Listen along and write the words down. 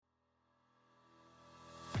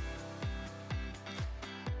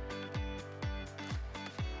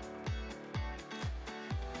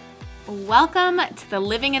Welcome to the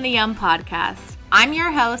Living in the Yum podcast. I'm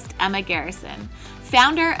your host, Emma Garrison,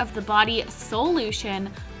 founder of the Body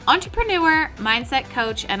Solution, entrepreneur, mindset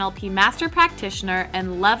coach, NLP master practitioner,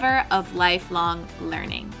 and lover of lifelong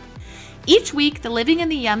learning. Each week, the Living in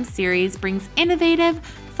the Yum series brings innovative,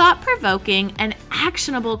 thought-provoking, and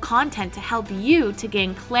actionable content to help you to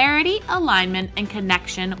gain clarity, alignment, and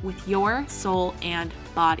connection with your soul and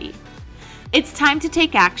body. It's time to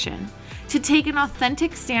take action, to take an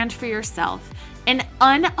authentic stand for yourself, and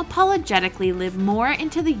unapologetically live more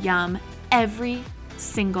into the yum every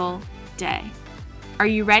single day. Are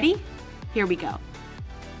you ready? Here we go.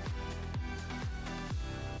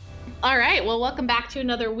 All right. Well, welcome back to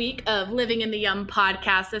another week of Living in the Yum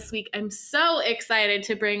podcast. This week, I'm so excited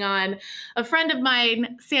to bring on a friend of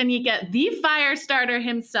mine, Sanyika, the Firestarter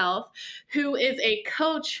himself, who is a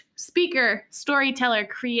coach, speaker, storyteller,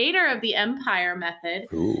 creator of the Empire Method,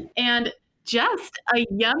 and just a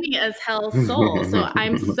yummy as hell soul. So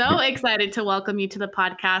I'm so excited to welcome you to the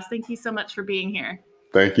podcast. Thank you so much for being here.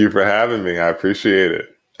 Thank you for having me. I appreciate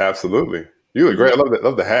it. Absolutely. You look great. I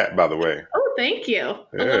love the hat, by the way. Oh, thank you.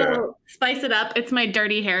 Yeah. A little spice it up. It's my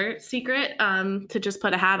dirty hair secret to just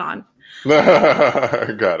put a hat on.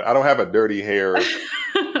 Got it. I don't have a dirty hair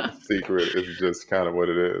secret. It's just kind of what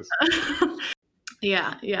it is.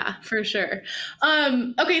 Yeah, for sure.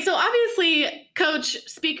 Okay, so obviously, coach,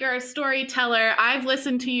 speaker, storyteller, I've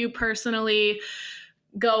listened to you personally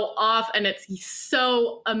go off, and it's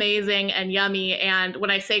so amazing and yummy. And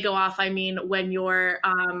when I say go off, I mean when you're,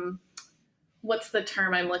 what's the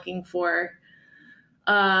term I'm looking for?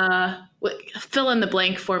 Fill in the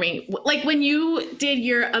blank for me. Like when you did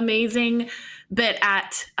your amazing bit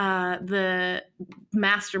at the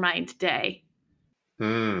mastermind day.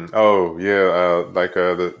 Oh yeah, like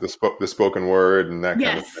the spoken word and that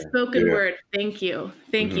kind of thing. Yes, spoken word. Thank you.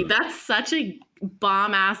 That's such a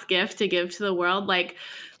bomb ass gift to give to the world. Like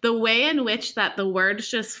the way in which that the words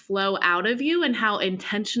just flow out of you and how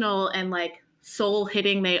intentional and like soul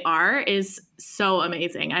hitting they are is so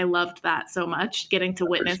amazing. I loved that so much, getting to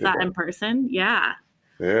witness that in person. Yeah.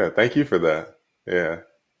 Yeah. Thank you for that. Yeah.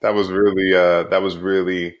 That was really,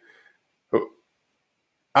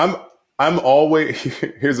 I'm always,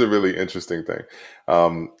 here's a really interesting thing,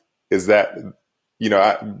 is that,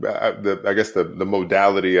 I guess the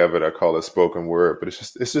modality of it, I call it spoken word, but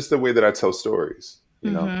it's just the way that I tell stories,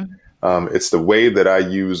 you know. It's the way that I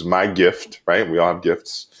use my gift, right? We all have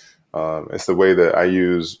gifts. It's the way that I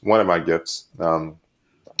use one of my gifts.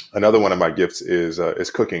 Another one of my gifts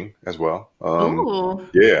is cooking as well.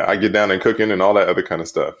 Yeah, I get down and cooking and all that other kind of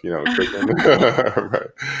stuff, cooking. Right.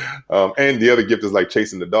 And the other gift is like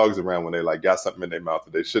chasing the dogs around when they like got something in their mouth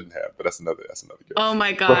that they shouldn't have. But that's another gift. Oh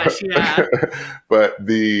my gosh, yeah. But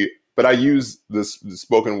I use the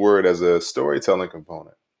spoken word as a storytelling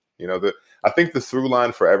component. I think the through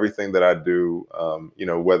line for everything that I do,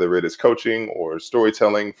 whether it is coaching or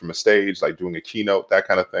storytelling from a stage, like doing a keynote, that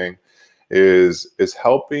kind of thing, is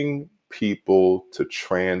helping people to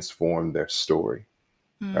transform their story,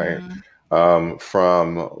 right?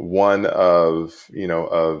 From one of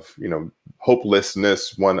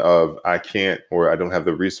hopelessness, one of I can't, or I don't have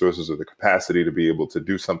the resources or the capacity to be able to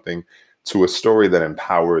do something, to a story that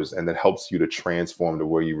empowers and that helps you to transform to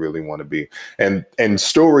where you really want to be. And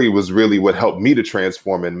story was really what helped me to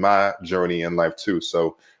transform in my journey in life too.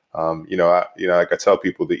 So, like I tell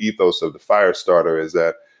people, the ethos of the Firestarter is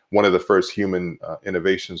that one of the first human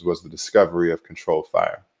innovations was the discovery of controlled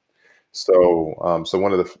fire. So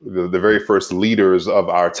one of the very first leaders of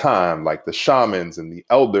our time, like the shamans and the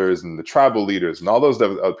elders and the tribal leaders and all those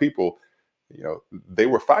other people, they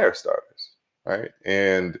were fire starters, right?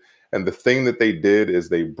 And the thing that they did is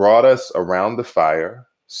they brought us around the fire,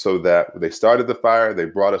 so that they started the fire, they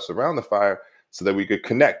brought us around the fire so that we could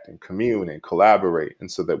connect and commune and collaborate,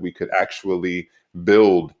 and so that we could actually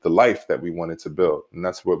build the life that we wanted to build. And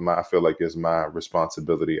that's what I feel like is my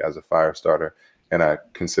responsibility as a Firestarter. And I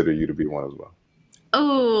consider you to be one as well.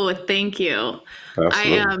 Oh, thank you.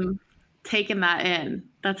 Absolutely. I am taking that in.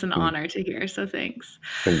 That's an honor to hear. So thanks.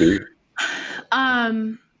 Indeed.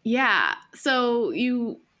 Yeah. So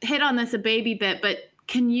you hit on this a baby bit, but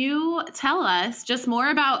can you tell us just more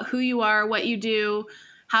about who you are, what you do,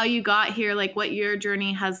 how you got here, like what your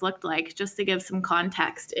journey has looked like, just to give some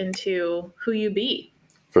context into who you be?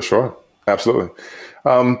 For sure. Absolutely.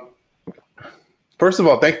 First of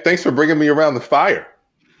all, thanks for bringing me around the fire.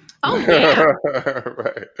 Oh, yeah.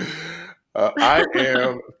 Right. I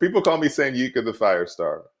am, people call me Sanyika the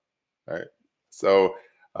Firestarter, right? So,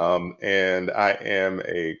 and I am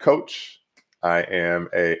a coach. I am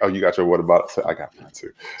oh, you got your water bottle? So I got mine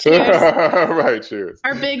too. Cheers. Right, cheers.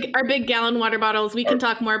 Our big gallon water bottles. We can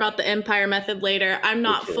talk more about the Empire method later. I'm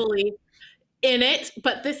not fully in it,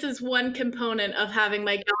 but this is one component of having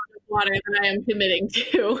my gallon of water that I am committing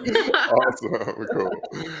to. Awesome,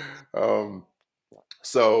 cool.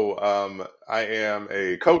 I am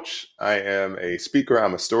a coach. I am a speaker.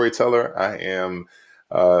 I'm a storyteller. I am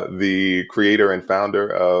the creator and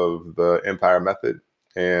founder of the Empire Method,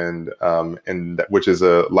 which is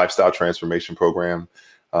a lifestyle transformation program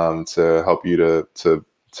to help you to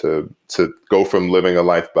go from living a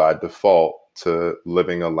life by default to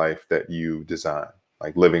living a life that you design,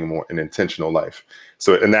 like living more an intentional life.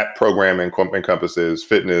 So, and that program encompasses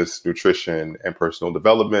fitness, nutrition, and personal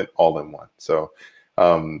development all in one. So,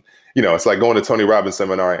 it's like going to Tony Robbins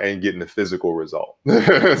seminar and getting a physical result. Double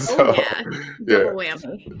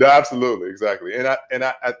whammy. Absolutely, exactly. And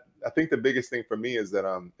I think the biggest thing for me is that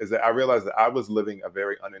I realized that I was living a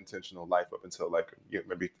very unintentional life up until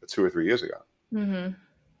maybe 2 or 3 years ago. Mm-hmm.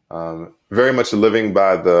 Very much living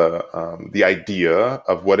by the idea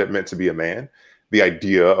of what it meant to be a man, the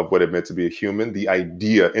idea of what it meant to be a human, the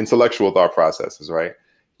idea, intellectual thought processes, right?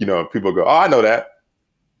 People go, "Oh, I know that.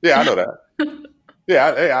 Yeah, I know that."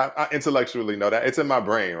 Yeah, I intellectually know that. It's in my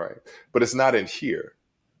brain, right? But it's not in here.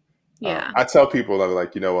 Yeah. I tell people, I'm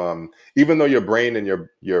like, even though your brain and your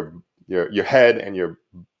head and your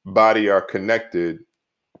body are connected,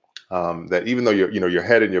 that even though your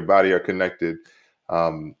head and your body are connected,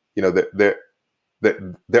 that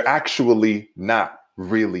they're actually not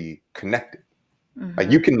really connected. Mm-hmm.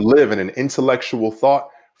 Like you can live in an intellectual thought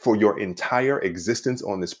for your entire existence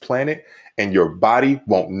on this planet, and your body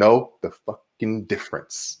won't know the fucking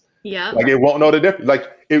difference. Yeah, like it won't know the difference. Like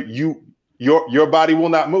your body will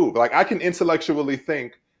not move. Like I can intellectually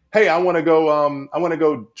think, hey, I want to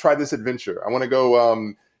go try this adventure. I want to go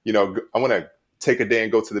I want to take a day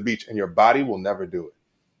and go to the beach, and your body will never do it.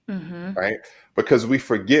 Mm-hmm. Right? Because we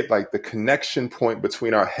forget, like, the connection point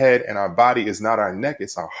between our head and our body is not our neck,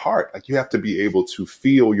 it's our heart. Like you have to be able to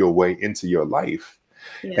feel your way into your life.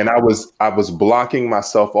 Yeah. And I was blocking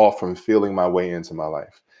myself off from feeling my way into my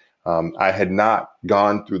life. I had not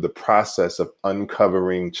gone through the process of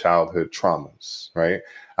uncovering childhood traumas, right?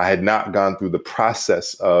 I had not gone through the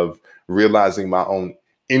process of realizing my own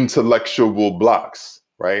intellectual blocks,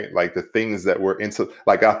 right? Like the things that were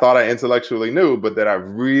like I thought I intellectually knew, but that I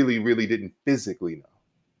really, really didn't physically know,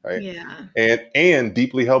 right? Yeah. And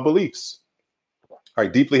deeply held beliefs,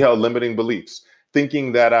 right? Deeply held limiting beliefs,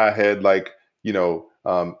 thinking that I had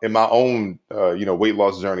in my own, weight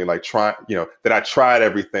loss journey, like that I tried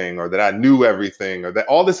everything, or that I knew everything, or that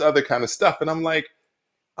all this other kind of stuff. And I'm like,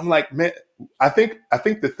 man, I think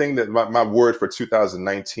the thing that my word for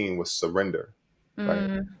 2019 was surrender.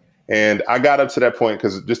 Right. And I got up to that point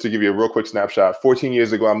because, just to give you a real quick snapshot, 14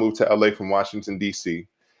 years ago, I moved to LA from Washington, D.C.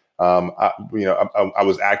 I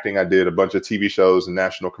was acting. I did a bunch of TV shows and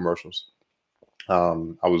national commercials.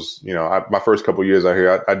 My first couple of years out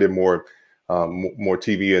here, I did more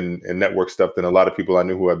TV and network stuff than a lot of people I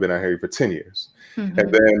knew who had been out here for 10 years. Mm-hmm.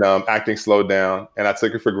 And then acting slowed down, and I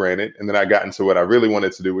took it for granted. And then I got into what I really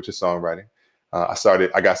wanted to do, which is songwriting.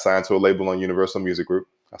 I got signed to a label on Universal Music Group.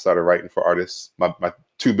 I started writing for artists. My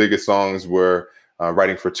two biggest songs were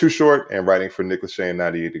writing for Too Short and writing for Nick Lachey and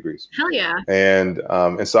 98 Degrees. Hell yeah. And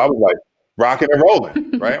so I was like, rocking and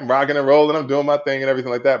rolling, right? I'm rocking and rolling. I'm doing my thing and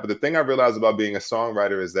everything like that. But the thing I realized about being a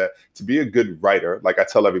songwriter is that to be a good writer, like I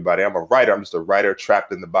tell everybody, I'm a writer. I'm just a writer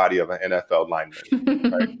trapped in the body of an NFL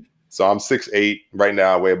lineman. Right? So I'm 6'8". Right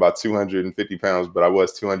now I weigh about 250 pounds, but I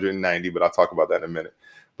was 290. But I'll talk about that in a minute.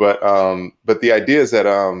 But the idea is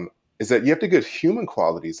that you have to get human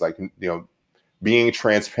qualities, like being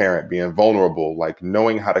transparent, being vulnerable, like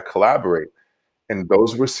knowing how to collaborate, and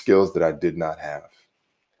those were skills that I did not have.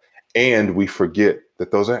 And we forget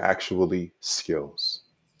that those are actually skills.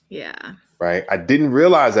 Yeah. Right. I didn't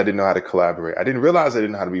realize I didn't know how to collaborate. I didn't realize I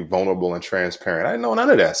didn't know how to be vulnerable and transparent. I didn't know none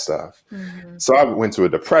of that stuff. Mm-hmm. So I went to a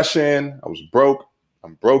depression. I was broke.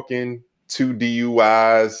 I'm broken. 2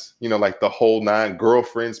 DUIs, like the whole 9,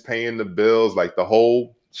 girlfriends paying the bills, like the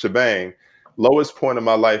whole shebang. Lowest point of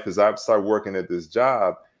my life is I started working at this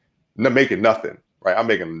job, making nothing. Right. I'm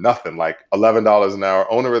making nothing, like $11 an hour.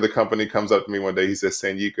 Owner of the company comes up to me one day. He says,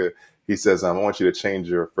 Sanyika, he says, I want you to change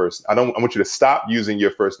your first. I want you to stop using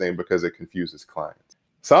your first name because it confuses clients.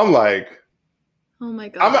 So I'm like, oh my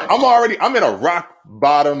God. I'm in a rock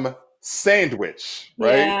bottom sandwich.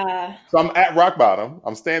 Right. Yeah. So I'm at rock bottom.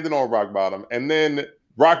 I'm standing on rock bottom. And then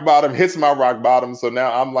rock bottom hits my rock bottom. So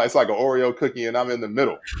now I'm like, it's like an Oreo cookie and I'm in the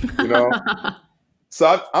middle,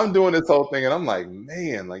 So I'm doing this whole thing and I'm like,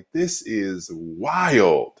 man, like this is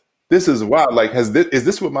wild. this is wild. Like, is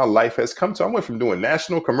this what my life has come to? I went from doing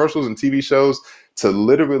national commercials and TV shows to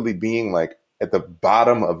literally being like at the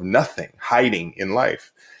bottom of nothing, hiding in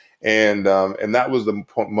life. And that was the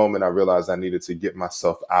moment I realized I needed to get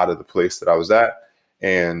myself out of the place that I was at.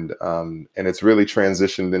 And it's really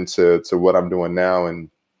transitioned into what I'm doing now. And,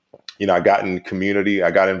 I got in community. I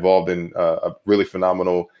got involved in a really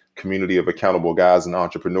phenomenal community of accountable guys and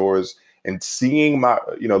entrepreneurs. And seeing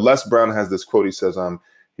Les Brown has this quote. He says,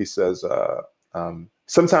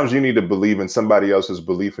 sometimes you need to believe in somebody else's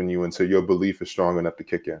belief in you until your belief is strong enough to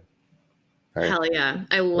kick in. Right? Hell yeah.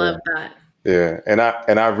 I love that. Yeah. And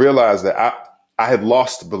I realized that I had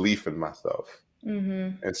lost belief in myself.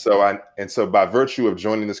 Mm-hmm. And so by virtue of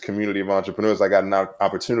joining this community of entrepreneurs, I got an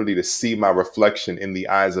opportunity to see my reflection in the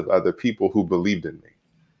eyes of other people who believed in me,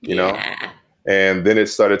 you know? And then it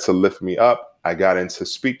started to lift me up. I got into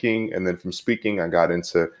speaking. And then from speaking, I got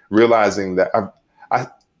into realizing that I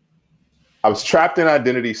was trapped in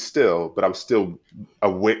identity still, but I was still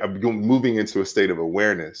moving into a state of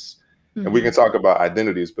awareness. Mm-hmm. And we can talk about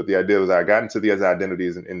identities, but the idea was I got into these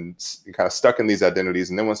identities and kind of stuck in these identities.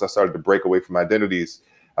 And then once I started to break away from identities,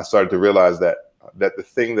 I started to realize that the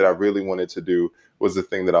thing that I really wanted to do was the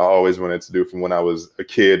thing that I always wanted to do from when I was a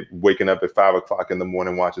kid, waking up at 5 o'clock in the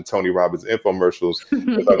morning, watching Tony Robbins infomercials,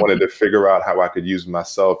 because I wanted to figure out how I could use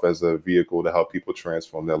myself as a vehicle to help people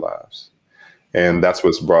transform their lives. And that's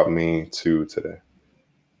what's brought me to today.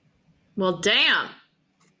 Well, damn.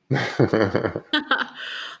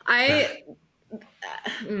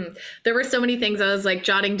 There were so many things. I was like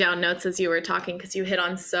jotting down notes as you were talking because you hit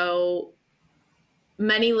on so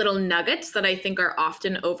many little nuggets that I think are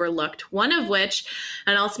often overlooked. One of which,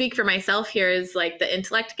 and I'll speak for myself here, is like the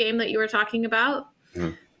intellect game that you were talking about.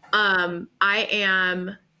 Mm. I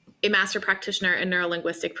am a master practitioner in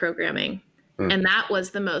neurolinguistic programming. And that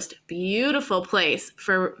was the most beautiful place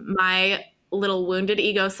for my little wounded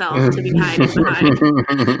ego self to be hiding behind.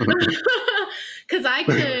 Because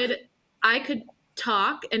I could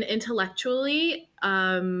talk and intellectually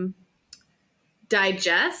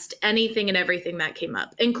digest anything and everything that came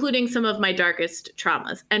up, including some of my darkest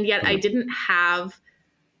traumas. And yet I didn't have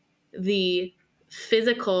the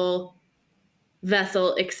physical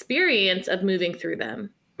vessel experience of moving through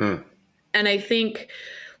them. Mm. And I think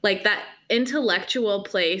like that intellectual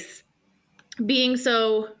place being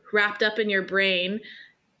so wrapped up in your brain,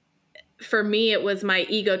 for me, it was my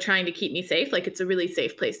ego trying to keep me safe. Like, it's a really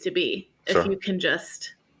safe place to be. Sure. If you can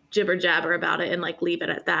just jibber jabber about it and like leave it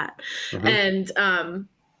at that. Mm-hmm. And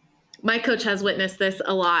my coach has witnessed this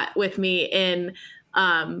a lot with me in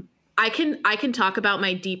I can talk about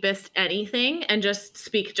my deepest anything and just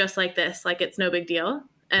speak just like this, like it's no big deal.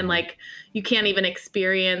 And like you can't even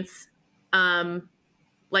experience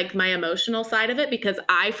like my emotional side of it, because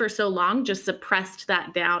I, for so long, just suppressed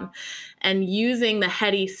that down. And using the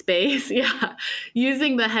heady space,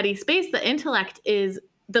 using the heady space, the intellect is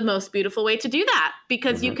the most beautiful way to do that,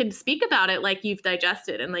 because you can speak about it like you've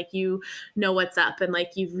digested and like you know what's up and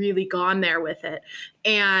like you've really gone there with it.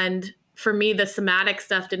 And for me, the somatic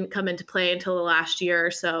stuff didn't come into play until the last year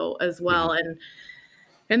or so as well.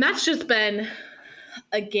 And that's just been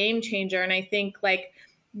a game changer. And I think like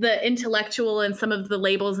the intellectual and some of the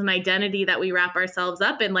labels and identity that we wrap ourselves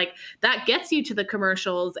up in, like that gets you to the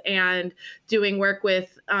commercials and doing work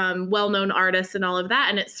with well-known artists and all of that.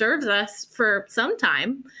 And it serves us for some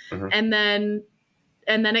time. And then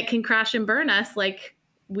it can crash and burn us like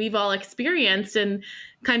we've all experienced, and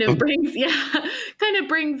kind of brings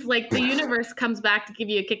like the universe comes back to give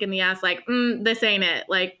you a kick in the ass. Like, this ain't it.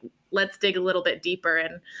 Like, let's dig a little bit deeper.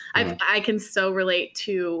 And I can so relate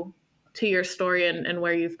to your story and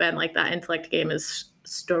where you've been. Like, that intellect game is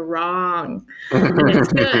strong and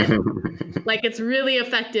it's good. Like, it's really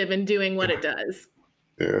effective in doing what it does.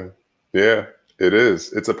 Yeah, it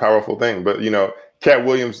is. It's a powerful thing. But, Cat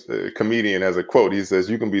Williams, comedian, has a quote. He says,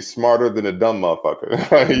 "You can be smarter than a dumb motherfucker."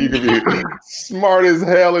 You can be smart as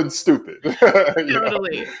hell and stupid.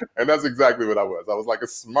 Totally. And that's exactly what I was. I was like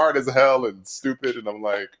as smart as hell and stupid. And I'm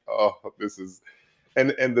like, oh, this is,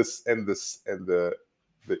 and the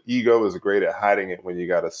ego is great at hiding it when you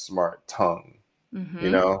got a smart tongue.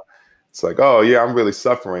 It's like, oh yeah, I'm really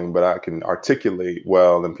suffering, but I can articulate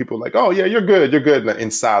well. And people are like, oh yeah, you're good. And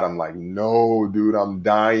inside I'm like, no, dude, I'm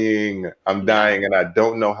dying. And I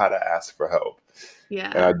don't know how to ask for help.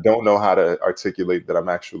 Yeah. And I don't know how to articulate that I'm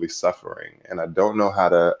actually suffering. And I don't know how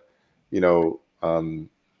to, I don't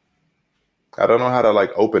know how to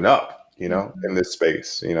like open up, in this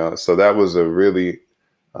space, so that was a really,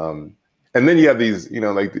 and then you have these,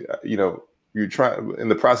 you try in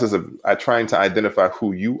the process of trying to identify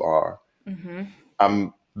who you are.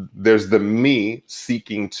 there's the me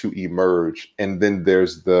seeking to emerge, and then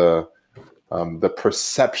there's the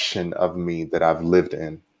perception of me that I've lived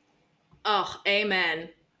in. Oh, amen.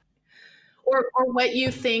 Or what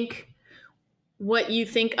you think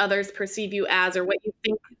others perceive you as, or what you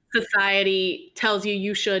think society tells you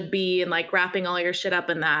you should be, and like wrapping all your shit up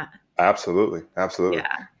in that. Absolutely. Absolutely.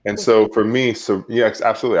 Yeah. And so for me, so yes,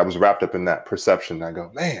 absolutely. I was wrapped up in that perception. I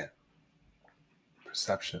go, man,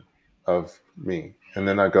 perception of me. And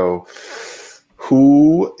then I go,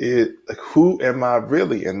 who am I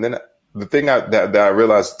really? And then the thing that I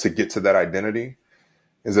realized to get to that identity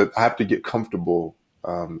is that I have to get comfortable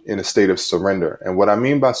in a state of surrender. And what I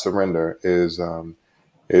mean by surrender is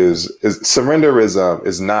surrender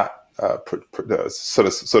is not so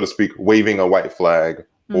to speak, waving a white flag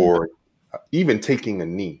or even taking a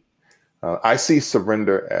knee. I see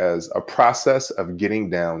surrender as a process of getting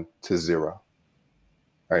down to zero,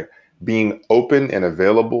 right? Being open and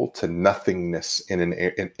available to nothingness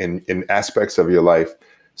in aspects of your life,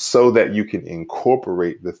 so that you can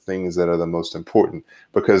incorporate the things that are the most important.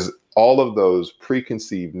 Because all of those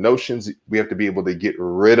preconceived notions, we have to be able to get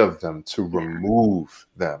rid of them, to remove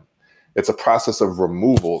them. It's a process of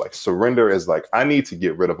removal. Like surrender is like, I need to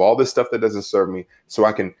get rid of all this stuff that doesn't serve me, so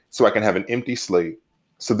I can have an empty slate.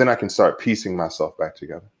 So then I can start piecing myself back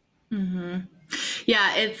together. Mm-hmm.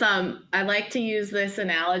 Yeah, it's I like to use this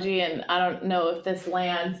analogy, and I don't know if this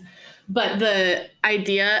lands, but the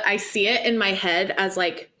idea, I see it in my head as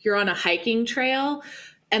like you're on a hiking trail,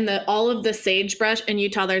 and all of the sagebrush in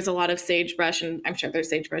Utah, there's a lot of sagebrush, and I'm sure there's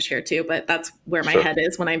sagebrush here too, but that's where my head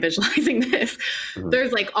is when I'm visualizing this. Mm-hmm.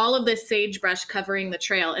 There's like all of this sagebrush covering the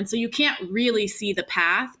trail, and so you can't really see the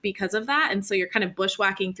path because of that, and so you're kind of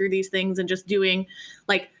bushwhacking through these things and just doing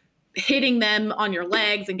like hitting them on your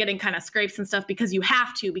legs and getting kind of scrapes and stuff because you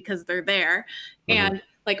have to, because they're there. Mm-hmm. And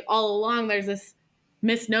like all along, there's this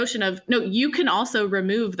misnotion of, no, you can also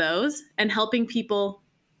remove those, and helping people.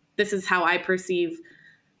 This is how I perceive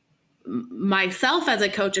myself as a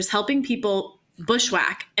coach, is helping people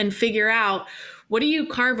bushwhack and figure out, what do you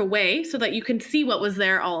carve away so that you can see what was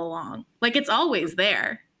there all along? Like, it's always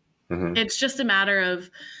there. Mm-hmm. It's just a matter of,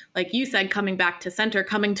 like you said, coming back to center,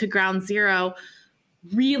 coming to ground zero,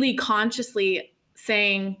 really consciously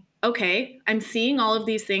saying, okay, I'm seeing all of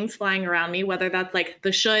these things flying around me, whether that's like the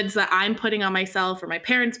shoulds that I'm putting on myself, or my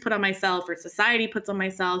parents put on myself, or society puts on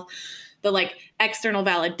myself, the like external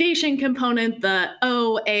validation component,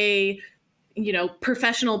 a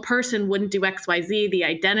professional person wouldn't do XYZ, the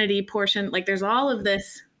identity portion. Like, there's all of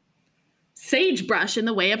this sagebrush in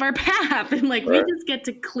the way of our path, and like, right, we just get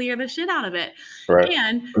to clear the shit out of it, right,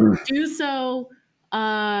 and do so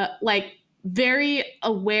like very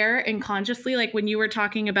aware and consciously. Like when you were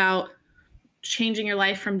talking about changing your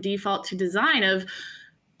life from default to design, of,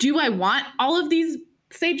 do I want all of these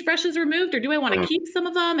sagebrushes removed, or do I want to keep some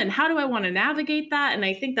of them, and how do I want to navigate that? And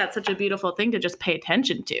I think that's such a beautiful thing to just pay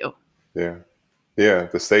attention to. Yeah, the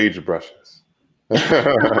sagebrushes.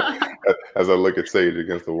 As I look at sage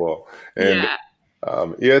against the wall, and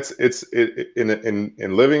it's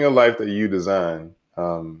in living a life that you design.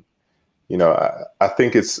 I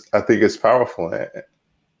think it's powerful,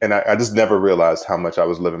 and I just never realized how much I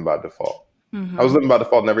was living by default. Mm-hmm. I was living by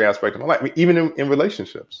default in every aspect of my life. I mean, even in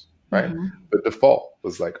relationships, right? Mm-hmm. The default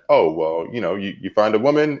was like, oh, well, you find a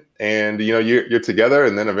woman, and you're together,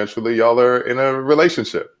 and then eventually y'all are in a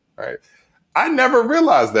relationship, right? I never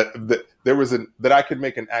realized that there was that I could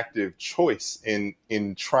make an active choice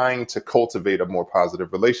in trying to cultivate a more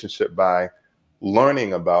positive relationship by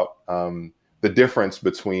learning about the difference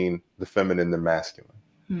between the feminine and the masculine.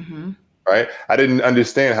 Mm-hmm. Right? I didn't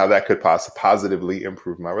understand how that could positively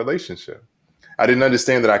improve my relationship. I didn't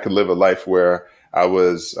understand that I could live a life where I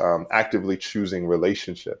was actively choosing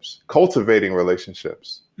relationships, cultivating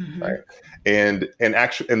relationships, mm-hmm, right? And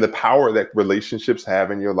the power that relationships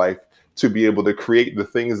have in your life to be able to create the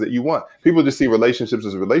things that you want. People just see relationships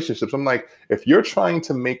as relationships. I'm like, if you're trying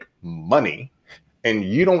to make money and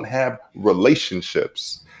you don't have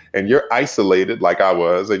relationships, and you're isolated like I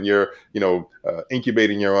was, and you're,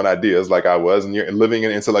 incubating your own ideas like I was, and you're living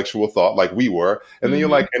in intellectual thought like we were, and then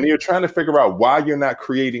mm-hmm, and you're trying to figure out why you're not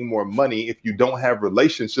creating more money if you don't have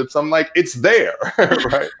relationships. I'm like, it's there,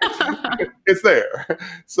 right? It's there.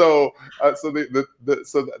 So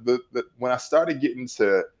when I started getting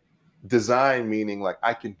to design, meaning like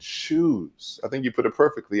I can choose, I think you put it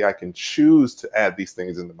perfectly, I can choose to add these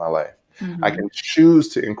things into my life. Mm-hmm. I can choose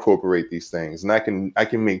to incorporate these things, and I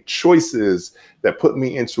can make choices that put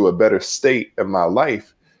me into a better state in my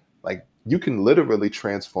life. Like, you can literally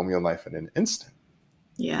transform your life in an instant.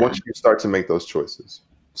 Yeah. Once you start to make those choices.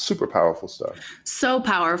 Super powerful stuff. So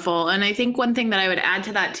powerful. And I think one thing that I would add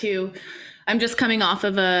to that too, I'm just coming off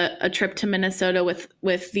of a trip to Minnesota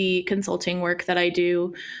with the consulting work that I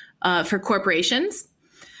do for corporations.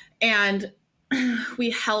 And we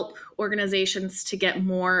help organizations to get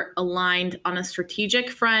more aligned on a strategic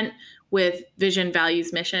front with vision,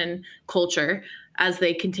 values, mission, culture as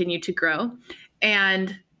they continue to grow.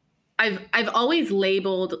 And I've always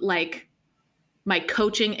labeled like my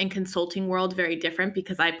coaching and consulting world very different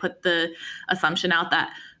because I put the assumption out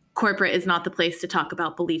that corporate is not the place to talk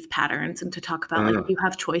about belief patterns and to talk about like you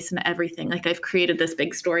have choice in everything. Like I've created this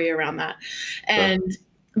big story around that. And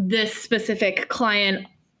this specific client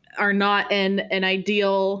are not in an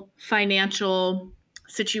ideal financial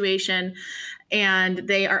situation, and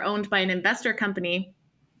they are owned by an investor company,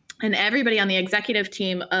 and everybody on the executive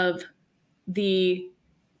team of the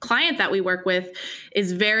client that we work with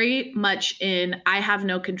is very much in I have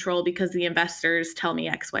no control because the investors tell me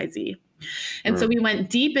XYZ. And so we went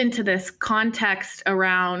deep into this context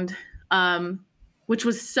around which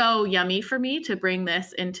was so yummy for me to bring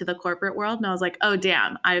this into the corporate world. And I was like, oh,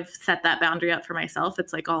 damn, I've set that boundary up for myself.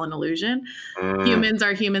 It's like all an illusion. Humans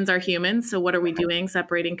are humans are humans. So what are we doing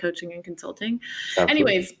separating coaching and consulting? Absolutely.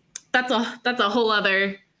 Anyways, that's a whole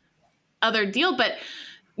other deal. But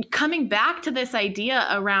coming back to this idea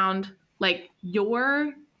around like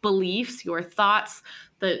your beliefs, your thoughts,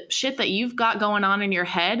 the shit that you've got going on in your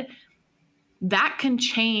head, that can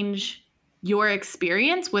change your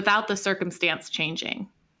experience without the circumstance changing.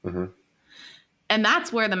 And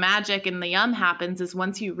that's where the magic and the yum happens, is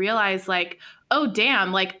once you realize like, oh,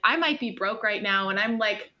 damn, like I might be broke right now and I'm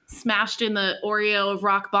like smashed in the Oreo of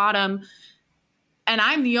rock bottom. And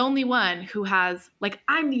I'm the only one who has, like,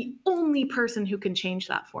 I'm the only person who can change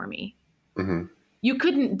that for me. You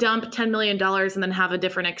couldn't dump $10 million and then have a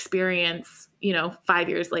different experience, 5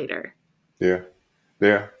 years later. Yeah.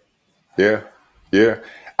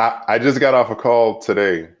 I just got off a call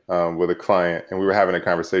today with a client, and we were having a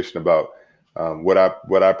conversation about what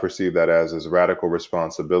I perceive that as radical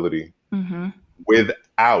responsibility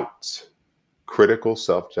without critical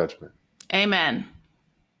self-judgment. Amen.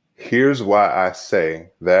 Here's why I say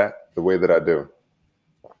that the way that I do.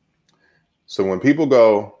 So when people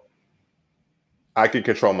go, I can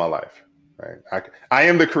control my life, right? I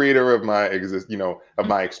am the creator of my of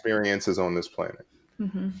my experiences on this planet.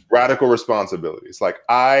 Radical responsibility. It's like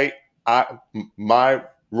my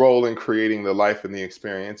role in creating the life and the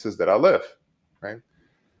experiences that I live, right?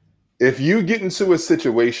 If you get into a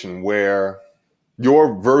situation where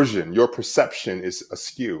your version, your perception is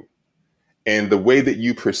askew, and the way that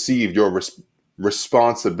you perceive your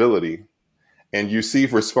responsibility, and you see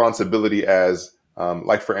responsibility as,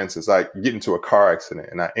 like for instance, I get into a car accident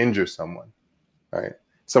and I injure someone, right?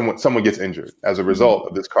 Someone gets injured as a result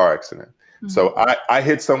of this car accident. So I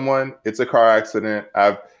hit someone, it's a car accident.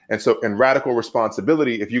 And so in radical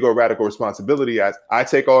responsibility, if you go radical responsibility, I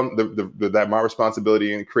take on my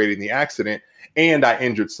responsibility in creating the accident, and I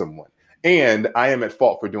injured someone, and I am at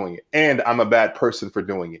fault for doing it, and I'm a bad person for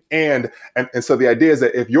doing it. And so the idea is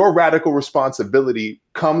that if your radical responsibility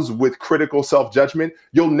comes with critical self-judgment,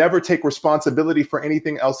 you'll never take responsibility for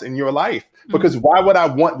anything else in your life. Because why would I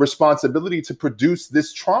want responsibility to produce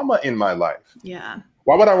this trauma in my life? Yeah.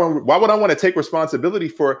 Why would I want to take responsibility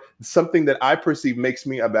for something that I perceive makes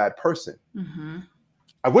me a bad person?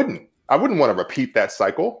 I wouldn't want to repeat that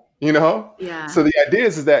cycle, Yeah. So the idea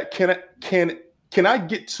is that can I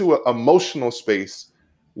get to an emotional space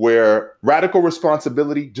where radical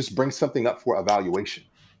responsibility just brings something up for evaluation?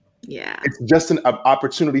 Yeah. It's just an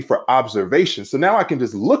opportunity for observation. So now I can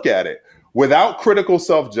just look at it without critical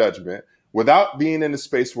self-judgment, without being in a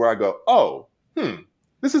space where I go, oh,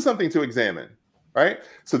 this is something to examine. Right.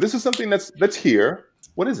 So this is something that's here.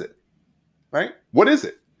 What is it? Right. What is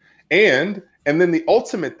it? And then the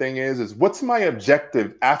ultimate thing is what's my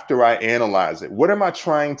objective after I analyze it? What am I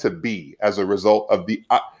trying to be as a result of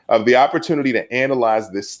the opportunity to analyze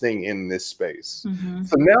this thing in this space?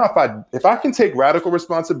 So now if I can take radical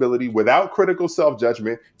responsibility without critical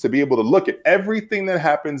self-judgment to be able to look at everything that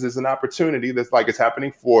happens as an opportunity that's like it's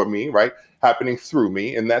happening for me, right? Happening through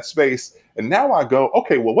me in that space. And now I go,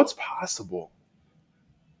 okay, well, what's possible?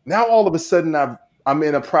 Now, all of a sudden, I'm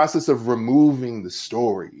in a process of removing the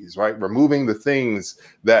stories, right? Removing the things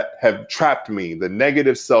that have trapped me, the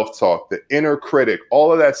negative self-talk, the inner critic,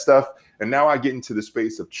 all of that stuff. And now I get into the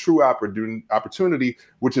space of true opportunity,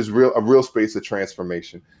 which is a real space of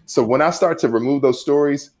transformation. So when I start to remove those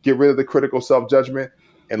stories, get rid of the critical self-judgment,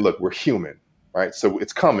 and look, we're human, right? So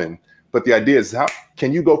it's coming. But the idea is, how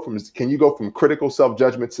can you go from critical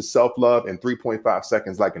self-judgment to self-love in 3.5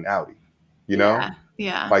 seconds like an Audi?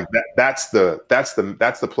 Yeah. Like that's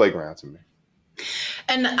the playground to me.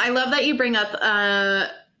 And I love that you bring up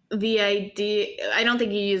the idea. I don't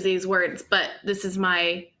think you use these words, but this is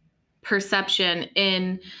my perception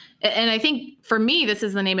and I think for me, this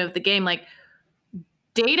is the name of the game. Like,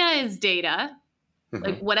 data is data. Mm-hmm.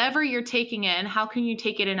 Like, whatever you're taking in, how can you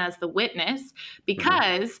take it in as the witness? Because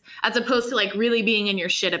mm-hmm. as opposed to like really being in your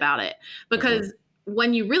shit about it. Because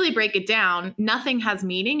when you really break it down, nothing has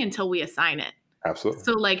meaning until we assign it. Absolutely.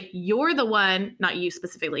 So like, you're the one, not you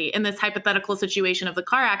specifically, in this hypothetical situation of the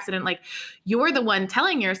car accident, like, you're the one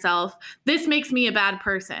telling yourself, this makes me a bad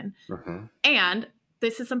person. And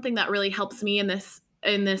this is something that really helps me in this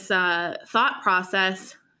thought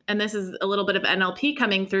process. And this is a little bit of NLP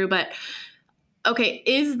coming through, but okay,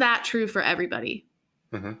 is that true for everybody?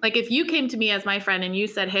 Like, if you came to me as my friend and you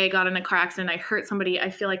said, hey, I got in a car accident, I hurt somebody, I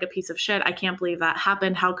feel like a piece of shit, I can't believe that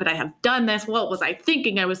happened, how could I have done this, what was I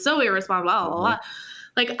thinking, I was so irresponsible, blah, blah, blah.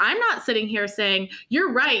 Like, I'm not sitting here saying,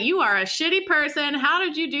 you're right, you are a shitty person, how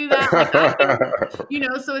did you do that? Like, I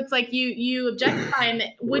can, so it's like you objectify. And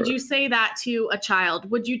would you say that to a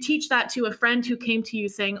child? Would you teach that to a friend who came to you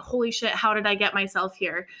saying, holy shit, how did I get myself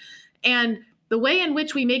here? And the way in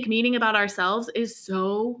which we make meaning about ourselves is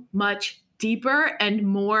so much deeper and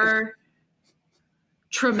more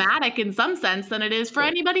traumatic in some sense than it is for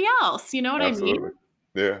anybody else. You know what Absolutely. I mean?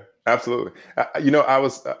 Yeah, absolutely. I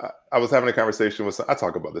was having a conversation with, I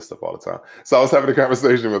talk about this stuff all the time. So I was having a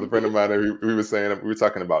conversation with a friend of mine, and we were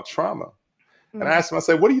talking about trauma. And I asked him, I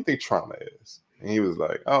said, what do you think trauma is? And he was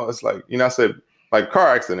like, oh, it's like, I said, like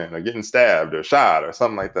car accident or getting stabbed or shot or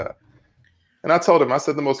something like that. And I told him, I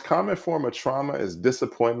said, the most common form of trauma is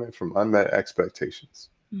disappointment from unmet expectations.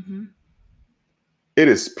 It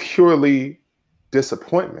is purely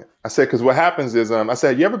disappointment. I said, because what happens is, I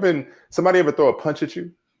said, somebody ever throw a punch at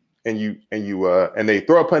you and they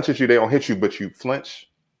throw a punch at you, they don't hit you, but you flinch,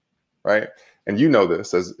 right? And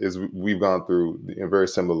this as we've gone through a very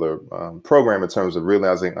similar program in terms of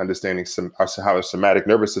understanding how a somatic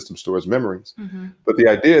nervous system stores memories. But the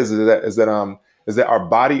idea is that our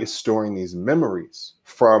body is storing these memories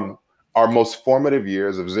from our most formative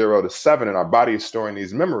years of 0 to 7, and our body is storing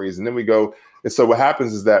these memories. And then we go, and so what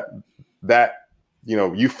happens is that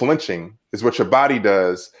you flinching is what your body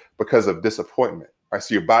does because of disappointment, right?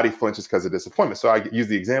 So your body flinches because of disappointment. So I use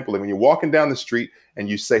the example of when you're walking down the street and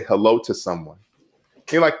you say hello to someone.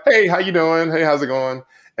 You're like, hey, how you doing? Hey, how's it going?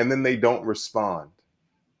 And then they don't respond,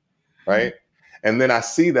 right? And then I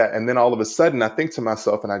see that, and then all of a sudden I think to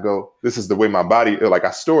myself and I go, this is the way my body, like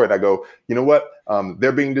I store it. I go, you know what?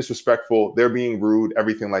 They're being disrespectful. They're being rude,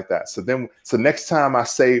 everything like that. So next time I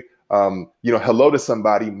say, hello to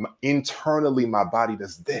somebody, internally, my body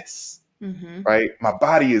does this, right? My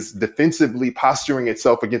body is defensively posturing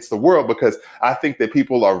itself against the world because I think that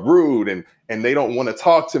people are rude and they don't want to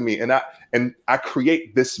talk to me. And I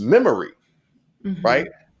create this memory, right?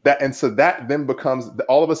 So that then becomes,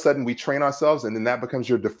 all of a sudden we train ourselves, and then that becomes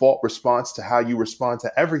your default response to how you respond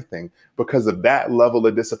to everything. Because of that level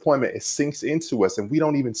of disappointment, it sinks into us and we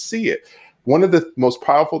don't even see it. One of the most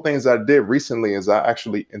powerful things I did recently is I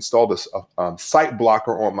actually installed a site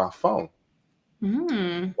blocker on my phone.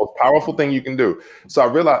 Most powerful thing you can do. So I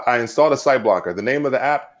realized I installed a site blocker. The name of the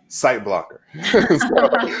app, Site Blocker.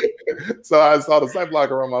 So I installed a site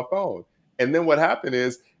blocker on my phone. And then what happened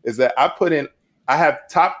is that I have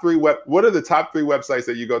top 3 what are the top 3 websites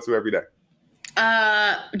that you go to every day?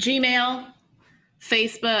 Gmail,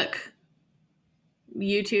 Facebook,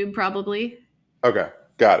 YouTube, probably. Okay.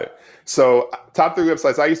 Got it. So top 3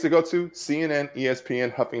 websites I used to go to: CNN,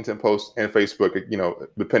 ESPN, Huffington Post, and Facebook,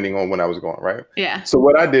 depending on when I was going, right? Yeah. So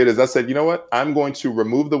what I did is I said, you know what? I'm going to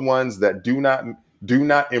remove the ones that do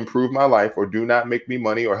not improve my life or do not make me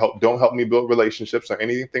money or don't help me build relationships or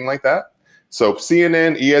anything like that. So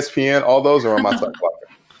CNN, ESPN, all those are on my site blocker,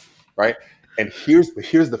 right? And here's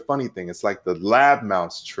the funny thing. It's like the lab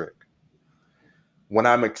mouse trick. When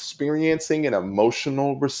I'm experiencing an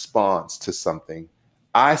emotional response to something,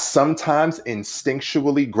 I sometimes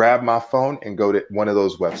instinctually grab my phone and go to one of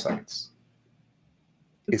those websites.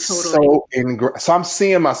 It's totally. So I'm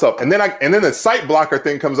seeing myself, and then the site blocker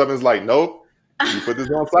thing comes up and is like, nope, you put this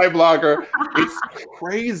on site blocker. It's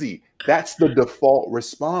crazy. That's the default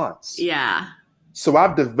response. Yeah. So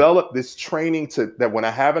I've developed this training that when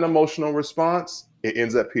I have an emotional response, it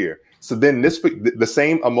ends up here. So then the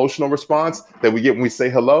same emotional response that we get when we say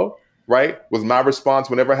hello, right, was my response.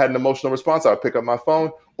 Whenever I had an emotional response, I would pick up my phone,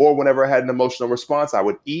 or whenever I had an emotional response, I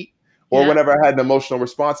would eat, or whenever I had an emotional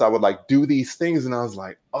response, I would like do these things. And I was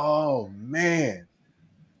like, oh man,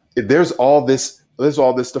 there's all this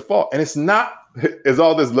default, and it's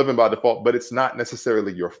all this living by default, but it's not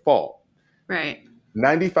necessarily your fault. Right.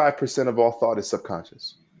 95% of all thought is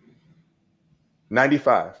subconscious.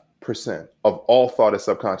 95% of all thought is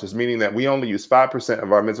subconscious, meaning that we only use 5%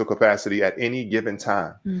 of our mental capacity at any given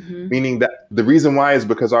time. Meaning that the reason why is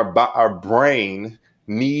because our brain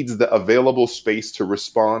needs the available space to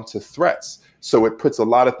respond to threats. So it puts a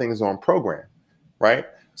lot of things on program, right?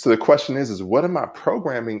 So the question is what am I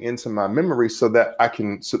programming into my memory so that I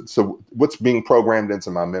can, so what's being programmed into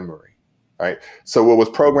my memory, right? So what was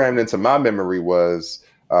programmed into my memory was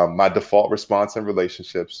my default response in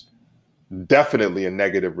relationships, definitely a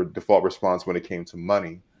negative default response when it came to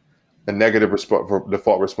money, a negative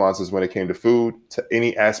default responses when it came to food, to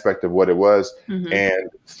any aspect of what it was. And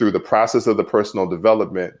through the process of the personal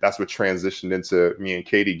development, that's what transitioned into me and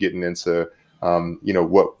Katie getting into,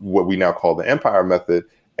 what we now call the Empire Method.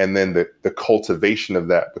 And then the cultivation of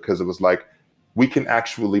that, because it was like, we can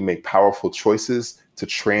actually make powerful choices to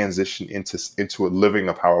transition into living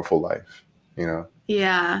a powerful life,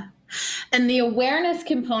 Yeah. And the awareness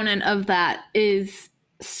component of that is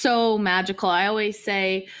so magical. I always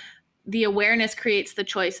say the awareness creates the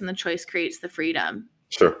choice and the choice creates the freedom.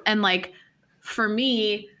 Sure. And like, for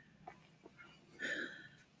me,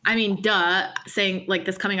 I mean, saying like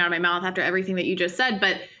this coming out of my mouth after everything that you just said,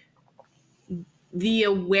 but the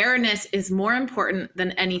awareness is more important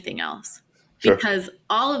than anything else. Sure. Because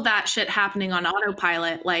all of that shit happening on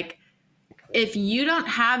autopilot, like if you don't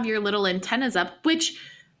have your little antennas up, which,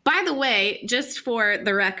 by the way, just for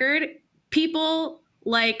the record, people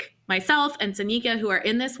like myself and Sanyika who are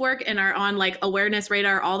in this work and are on like awareness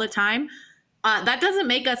radar all the time, that doesn't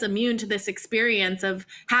make us immune to this experience of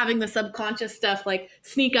having the subconscious stuff like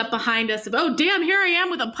sneak up behind us of, oh, damn, here I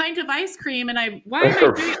am with a pint of ice cream. And why am I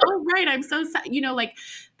doing, oh, right, I'm so sad. Like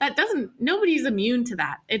nobody's immune to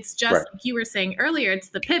that. It's just, right. like you were saying earlier, it's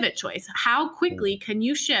the pivot choice. How quickly can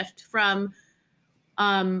you shift from,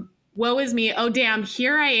 woe is me, oh, damn,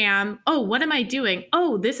 here I am. Oh, what am I doing?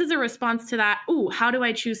 Oh, this is a response to that. Oh, how do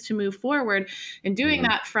I choose to move forward? And doing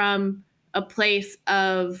that from a place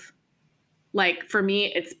of, like, for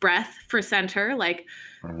me, it's breath for center. Like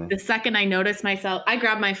the second I notice myself, I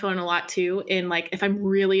grab my phone a lot too. In like, if I'm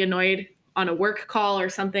really annoyed on a work call or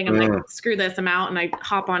something, I'm like, screw this, I'm out, and I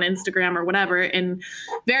hop on Instagram or whatever in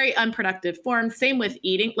very unproductive form. Same with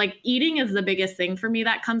eating. Like eating is the biggest thing for me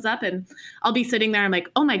that comes up, and I'll be sitting there, I'm like,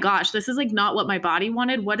 oh my gosh, this is like not what my body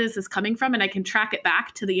wanted. What is this coming from? And I can track it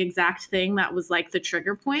back to the exact thing that was like the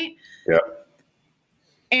trigger point. Yeah.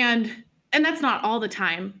 And that's not all the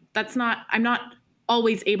time. I'm not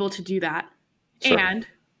always able to do that. Sure. And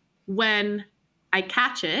when I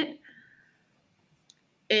catch it,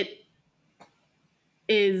 it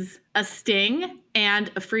is a sting and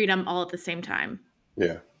a freedom all at the same time.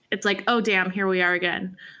 Yeah. It's like, oh, damn, here we are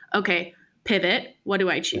again. Okay, pivot. What do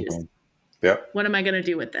I choose? Yeah. What am I going to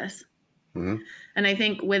do with this? And I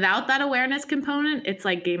think without that awareness component, it's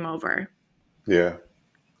like game over. Yeah.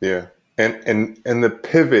 Yeah. And the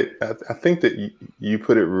pivot, I think that you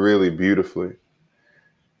put it really beautifully,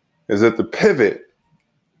 is that the pivot,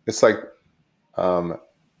 it's like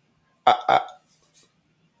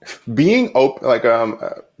being open, like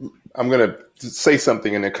I'm going to say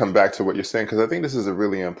something and then come back to what you're saying, because I think this is a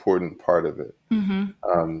really important part of it.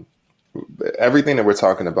 Everything that we're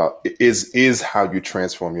talking about is how you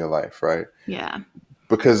transform your life, right? Yeah.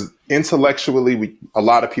 Because intellectually, a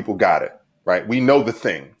lot of people got it, right? We know the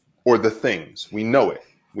thing. Or the things. We know it.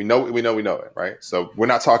 We know it, right? So we're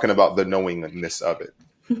not talking about the knowingness of it.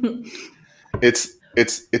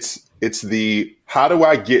 It's the, how do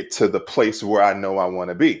I get to the place where I know I want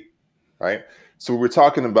to be, right? So we're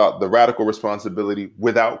talking about the radical responsibility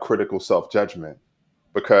without critical self-judgment.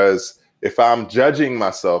 Because if I'm judging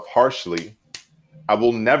myself harshly, I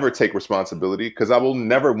will never take responsibility because I will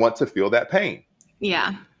never want to feel that pain.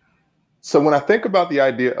 Yeah. So when I think about the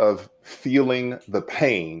idea of feeling the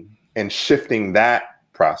pain and shifting that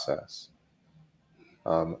process,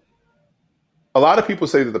 a lot of people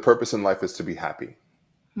say that the purpose in life is to be happy.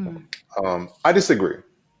 I disagree.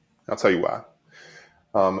 I'll tell you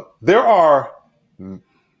why. There are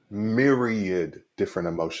myriad different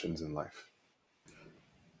emotions in life.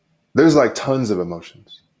 There's like tons of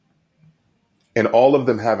emotions. And all of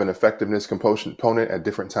them have an effectiveness component at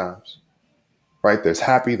different times. Right? There's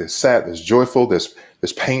happy, there's sad, there's joyful, there's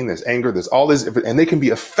pain, there's anger, there's all this, and they can be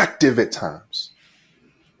effective at times.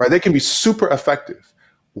 Right? They can be super effective.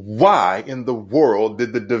 Why in the world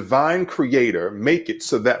did the divine creator make it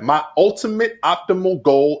so that my ultimate optimal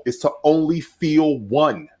goal is to only feel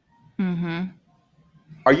one?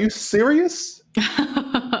 Are you serious?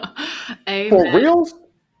 Amen. For real?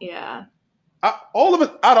 Yeah. All of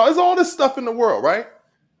it, there's all this stuff in the world, right?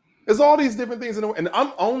 There's all these different things and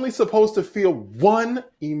I'm only supposed to feel one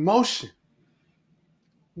emotion.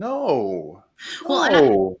 No.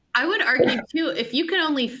 Well, I would argue too, if you can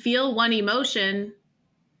only feel one emotion,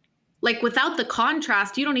 like without the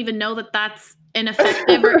contrast, you don't even know that that's an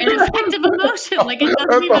effective or ineffective emotion. Like it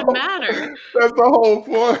doesn't even matter. That's the whole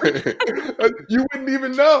point. You wouldn't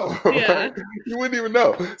even know. Yeah. Right? You wouldn't even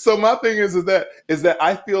know. So my thing is that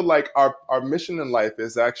I feel like our mission in life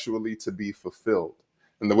is actually to be fulfilled.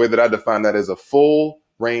 And the way that I define that is a full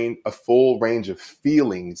range of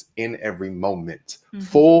feelings in every moment. Mm-hmm.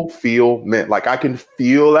 Fulfillment. Like I can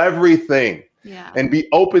feel everything. Yeah. And be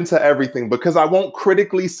open to everything because I won't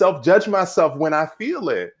critically self-judge myself when I feel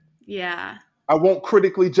it. Yeah. I won't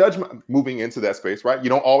critically judge moving into that space, right? You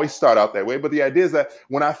don't always start out that way, but the idea is that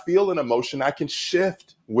when I feel an emotion, I can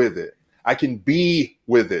shift with it. I can be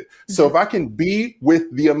with it. Mm-hmm. So if I can be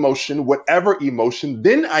with the emotion, whatever emotion,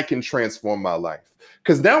 then I can transform my life.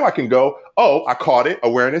 Because now I can go, oh, I caught it,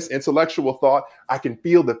 awareness, intellectual thought. I can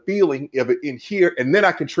feel the feeling of it in here. And then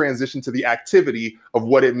I can transition to the activity of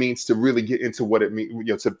what it means to really get into what it means,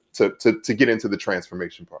 to get into the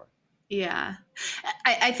transformation part. Yeah.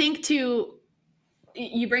 I think too,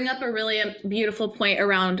 you bring up a really beautiful point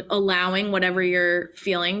around allowing whatever you're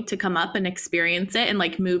feeling to come up and experience it and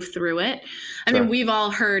like move through it. I mean, we've all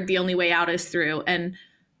heard the only way out is through. And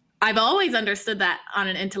I've always understood that on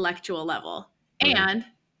an intellectual level. Mm-hmm. And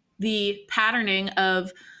the patterning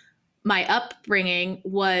of my upbringing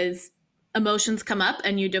was emotions come up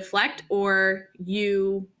and you deflect or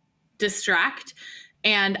you distract.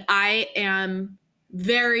 And I am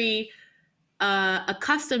very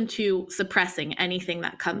accustomed to suppressing anything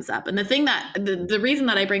that comes up. And the thing that the reason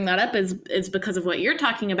that I bring that up is because of what you're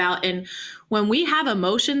talking about. And when we have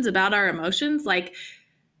emotions about our emotions, like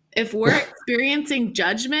if we're experiencing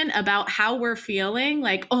judgment about how we're feeling,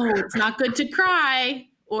 like, oh, it's not good to cry,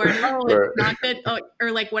 or no, it's not good,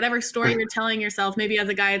 or like whatever story you're telling yourself, maybe as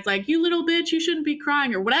a guy, it's like, you little bitch, you shouldn't be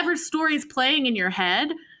crying, or whatever story is playing in your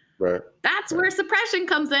head. Right. That's where suppression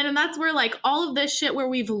comes in. And that's where like all of this shit where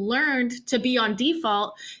we've learned to be on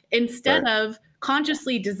default instead of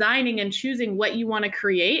consciously designing and choosing what you want to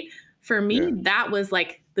create. For me, that was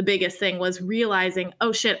like the biggest thing, was realizing,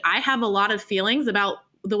 oh shit, I have a lot of feelings about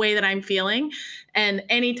the way that I'm feeling. And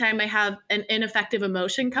anytime I have an ineffective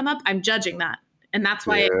emotion come up, I'm judging that. And that's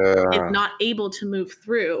why it's not able to move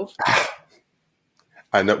through.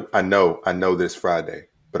 I know this Friday,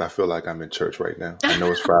 but I feel like I'm in church right now. I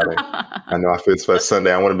know it's Friday. I know I feel it's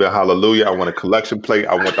Sunday. I want to be a hallelujah. I want a collection plate.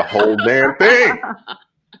 I want the whole damn thing.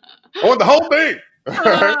 I want the whole thing.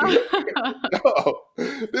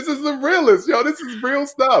 Yo, this is the realest. Yo, this is real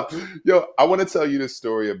stuff. Yo, I want to tell you this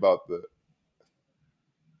story about the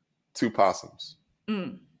 2 possums.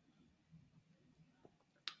 Mm.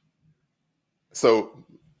 So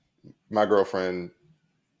my girlfriend,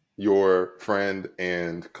 your friend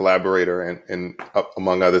and collaborator, and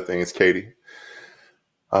among other things, Katie,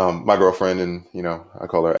 my girlfriend, and I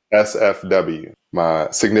call her SFW, my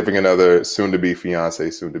significant other, soon to be fiance,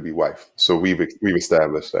 soon to be wife. So we've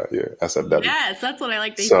established that, SFW. Yes, that's what I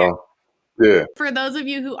like to hear. Yeah. For those of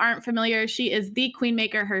you who aren't familiar, she is the queen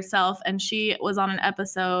maker herself, and she was on an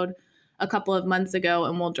episode a couple of months ago,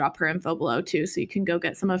 and we'll drop her info below too, so you can go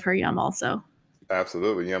get some of her yum also.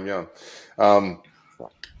 Absolutely, yum.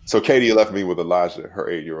 So Katie left me with Elijah, her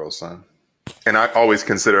 8-year-old son. And I always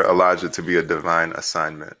consider Elijah to be a divine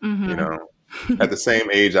assignment. Mm-hmm. At the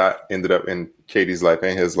same age I ended up in, Katie's life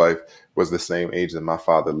and his life was the same age that my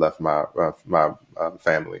father left my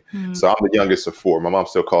family. Mm-hmm. So I'm the youngest of 4. My mom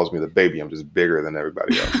still calls me the baby. I'm just bigger than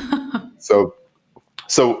everybody else.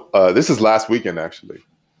 So this is last weekend, actually.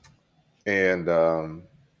 And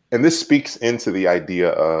this speaks into the idea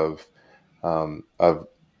of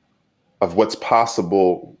what's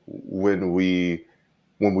possible when we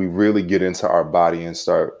really get into our body and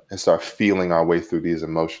start feeling our way through these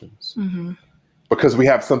emotions. Mm-hmm. Because we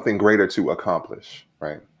have something greater to accomplish,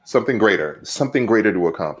 right? Something greater to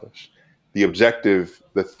accomplish. The objective,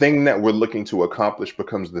 the thing that we're looking to accomplish,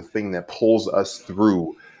 becomes the thing that pulls us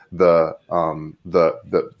through the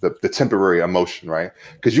temporary emotion, right?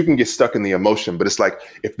 Because you can get stuck in the emotion, but it's like,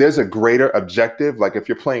 if there's a greater objective, like if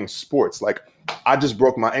you're playing sports, like I just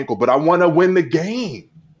broke my ankle, but I want to win the game,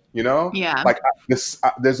 Yeah. Like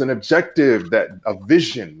there's an objective, a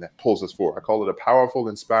vision that pulls us forward. I call it a powerful,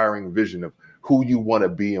 inspiring vision of who you want to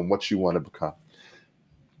be and what you want to become.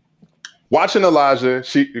 Watching Elijah,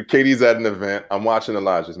 Katie's at an event. I'm watching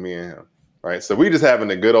Elijah, it's me and him, right? So we just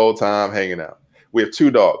having a good old time hanging out. We have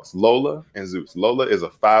 2 dogs, Lola and Zeus. Lola is a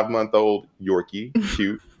 5-month-old Yorkie,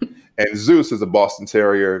 cute. And Zeus is a Boston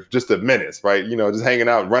Terrier, just a menace, right? Just hanging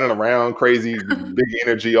out, running around, crazy, big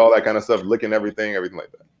energy, all that kind of stuff, licking everything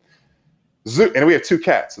like that. Zeus, and we have 2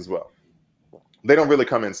 cats as well. They don't really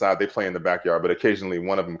come inside. They play in the backyard, but occasionally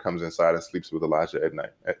one of them comes inside and sleeps with Elijah at night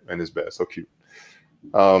in his bed. So cute.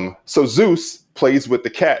 So Zeus plays with the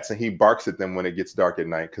cats and he barks at them when it gets dark at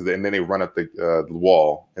night and then they run up the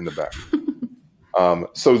wall in the back.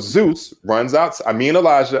 So Zeus runs out. Me and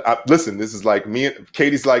Elijah, listen, this is like me and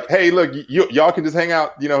Katie's like, hey, look, y'all can just hang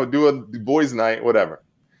out, do a boys' night, whatever.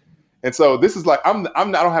 And so this is like, I don't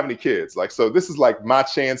have any kids. Like, so this is like my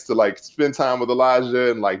chance to like spend time with Elijah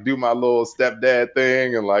and like do my little stepdad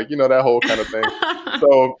thing and like, that whole kind of thing.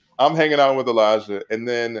 So I'm hanging out with Elijah. And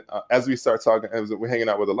then as we start talking, as we're hanging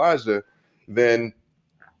out with Elijah, then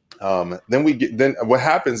what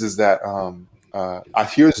happens is that I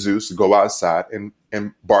hear Zeus go outside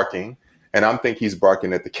and barking. And I'm thinking he's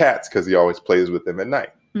barking at the cats because he always plays with them at night.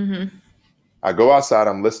 Mm-hmm. I go outside,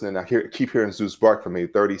 I'm listening, keep hearing Zeus bark for me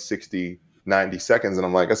 30, 60, 90 seconds. And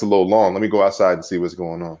I'm like, that's a little long. Let me go outside and see what's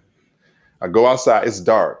going on. I go outside, it's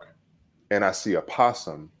dark, and I see a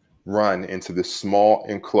possum run into this small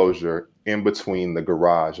enclosure in between the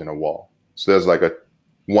garage and a wall. So there's like a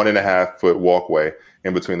 1.5 foot walkway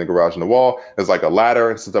in between the garage and the wall. There's like a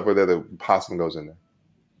ladder and stuff over there. The possum goes in there.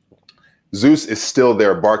 Zeus is still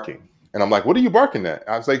there barking. And I'm like, what are you barking at?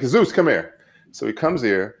 I was like, Zeus, come here. So he comes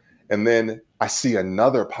here. And then I see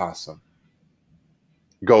another possum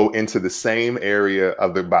go into the same area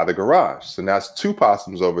by the garage. So now it's 2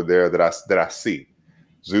 possums over there that I see.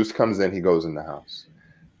 Zeus comes in, he goes in the house.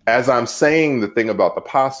 As I'm saying the thing about the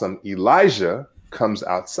possum, Elijah comes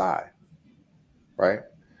outside, right?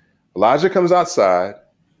 Elijah comes outside,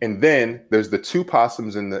 and then there's the 2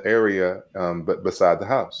 possums in the area but beside the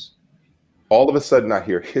house. All of a sudden I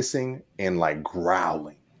hear hissing and like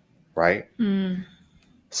growling, right? Mm.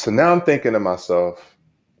 So now I'm thinking to myself,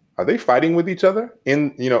 are they fighting with each other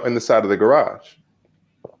in the side of the garage?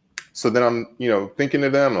 So then I'm, thinking to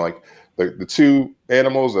them like the 2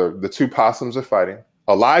 animals or the 2 possums are fighting.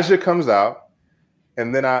 Elijah comes out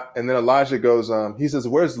and then Elijah goes, he says,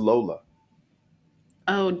 where's Lola?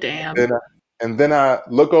 Oh, damn. And then I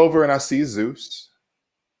look over and I see Zeus,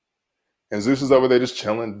 and Zeus is over there just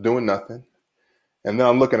chilling, doing nothing. And then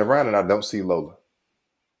I'm looking around and I don't see Lola.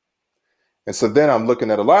 And so then I'm looking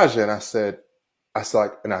at Elijah and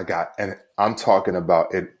and I'm talking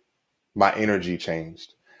about it. My energy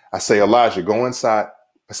changed. I say, Elijah, go inside.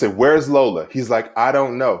 I said, where's Lola? He's like, I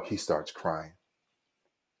don't know. He starts crying.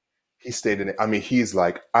 He stayed in it. I mean, he's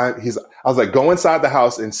like, I was like, go inside the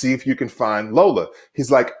house and see if you can find Lola. He's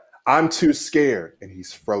like, I'm too scared. And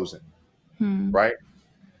he's frozen. Right.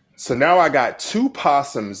 So now I got 2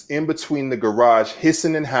 possums in between the garage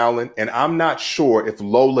hissing and howling, and I'm not sure if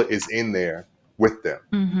Lola is in there with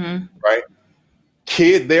them, right?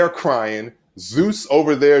 Kid there crying, Zeus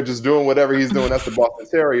over there just doing whatever he's doing. That's the Boston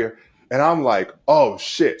Terrier. And I'm like, oh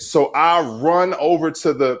shit. So I run over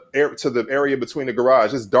to the area between the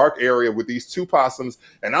garage, this dark area with these 2 possums.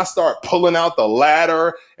 And I start pulling out the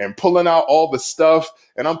ladder and pulling out all the stuff.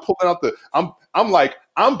 And I'm pulling out I'm like,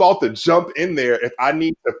 I'm about to jump in there if I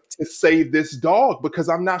need to save this dog, because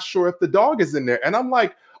I'm not sure if the dog is in there. And I'm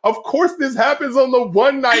like, of course this happens on the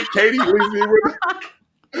one night Katie leaves me with.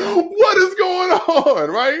 What is going on,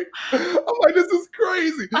 right? I'm like, this is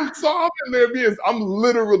crazy. So I'm in there I'm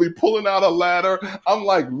literally pulling out a ladder. I'm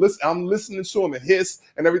like, I'm listening to him and hiss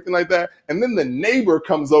and everything like that. And then the neighbor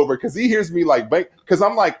comes over because he hears me like, because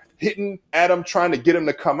I'm like hitting at him, trying to get him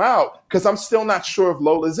to come out because I'm still not sure if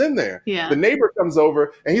Lola's in there. Yeah. The neighbor comes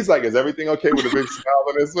over and he's like, is everything okay, with a big smile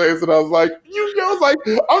on his face? And I was like,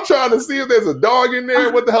 I'm trying to see if there's a dog in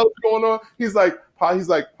there. What the hell is going on? He's like,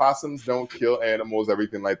 possums don't kill animals,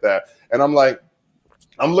 everything like that. And I'm like,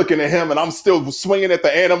 I'm looking at him and I'm still swinging at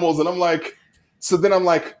the animals. And I'm like,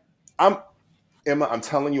 Emma, I'm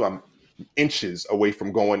telling you, I'm inches away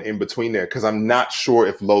from going in between there because I'm not sure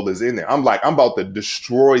if Lola's in there. I'm like, I'm about to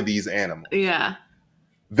destroy these animals. Yeah.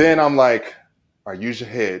 Then I'm like, all right, use your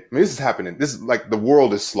head. I mean, this is happening. This is like the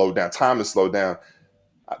world is slowed down. Time is slowed down.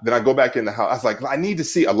 Then I go back in the house. I was like, I need to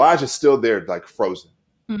see. Elijah's still there, like frozen,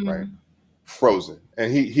 right? Frozen,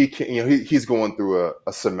 and he can't. He's going through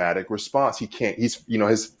a somatic response. He can't. He's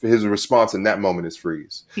his response in that moment is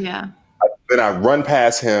freeze. Yeah. Then I run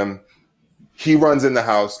past him. He runs in the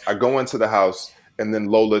house. I go into the house, and then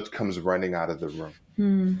Lola comes running out of the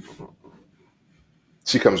room.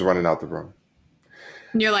 She comes running out the room.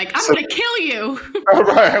 And you're like, I'm going to kill you.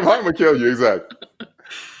 Right, I'm going to kill you, exactly.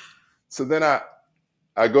 So then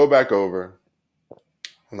I go back over.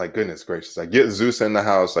 I'm like, goodness gracious. I get Zeus in the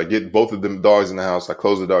house. I get both of them dogs in the house. I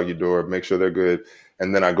close the doggy door, make sure they're good.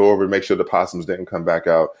 And then I go over to make sure the possums didn't come back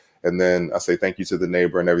out. And then I say thank you to the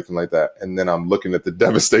neighbor and everything like that. And then I'm looking at the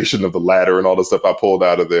devastation of the ladder and all the stuff I pulled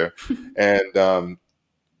out of there. And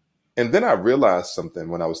then I realized something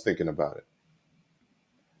when I was thinking about it.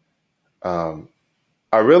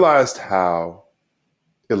 I realized how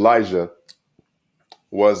Elijah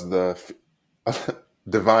was the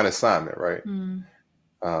divine assignment, right?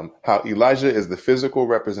 How Elijah is the physical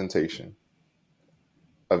representation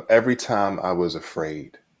of every time I was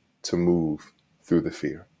afraid to move through the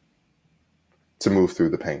fear, to move through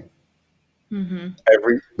the pain.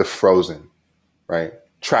 The frozen, right?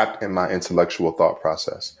 Trapped in my intellectual thought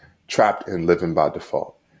process, trapped in living by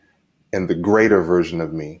default. And the greater version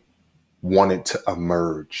of me wanted to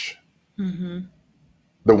emerge. The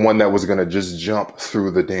one that was going to just jump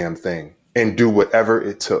through the damn thing and do whatever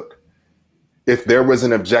it took. If there was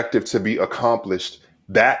an objective to be accomplished,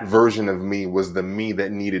 that version of me was the me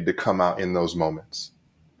that needed to come out in those moments.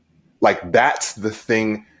 Like that's the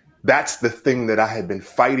thing that I had been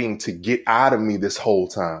fighting to get out of me this whole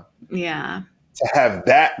time. Yeah. To have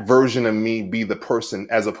that version of me be the person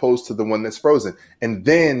as opposed to the one that's frozen. And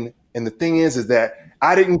the thing is that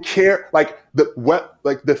I didn't care. Like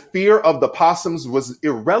the fear of the possums was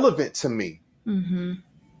irrelevant to me.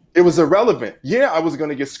 It was irrelevant. Yeah, I was going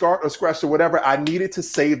to get scarred or scratched or whatever. I needed to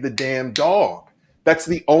save the damn dog. That's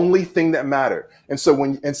the only thing that mattered. And so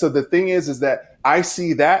the thing is that I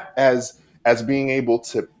see that as being able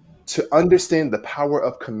to understand the power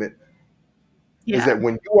of commitment. Yeah. Is that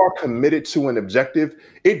when you are committed to an objective,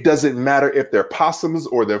 it doesn't matter if they're possums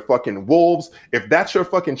or they're fucking wolves. If that's your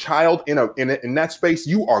fucking child in that space,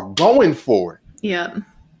 you are going for it. Yeah.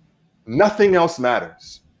 Nothing else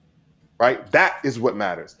matters. Right? That is what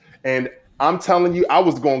matters. And I'm telling you, I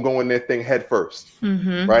was going to go in that thing head first.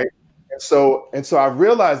 Right? And so I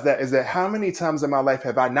realized that how many times in my life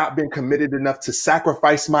have I not been committed enough to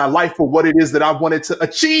sacrifice my life for what it is that I wanted to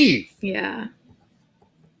achieve? Yeah.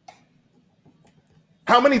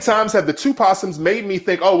 How many times have the two possums made me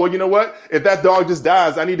think, oh, well, you know what? If that dog just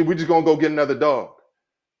dies, we're just going to go get another dog.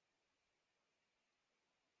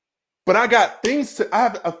 But there's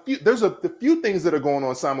a few things that are going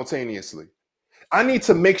on simultaneously. I need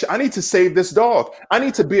to save this dog. I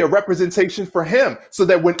need to be a representation for him so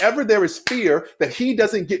that whenever there is fear, that he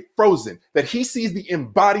doesn't get frozen, that he sees the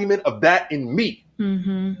embodiment of that in me.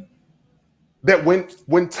 That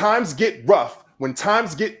when times get rough, when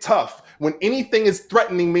times get tough, when anything is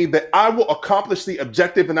threatening me, that I will accomplish the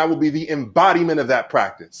objective and I will be the embodiment of that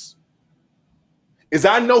practice. Is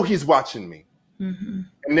I know he's watching me. And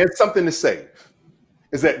there's something to save.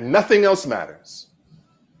 Is that nothing else matters.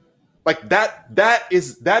 Like that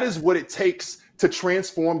is what it takes to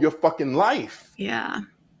transform your fucking life. Yeah.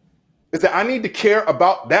 Is that I need to care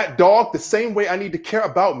about that dog the same way I need to care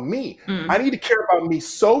about me. I need to care about me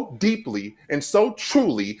so deeply and so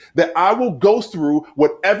truly that I will go through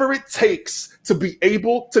whatever it takes to be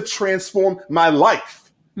able to transform my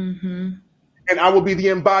life. And I will be the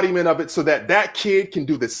embodiment of it so that kid can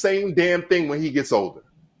do the same damn thing when he gets older.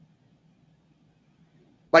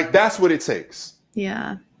 Like that's what it takes.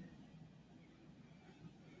 Yeah.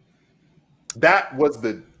 That was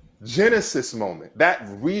the Genesis moment,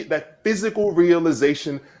 that physical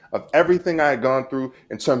realization of everything I had gone through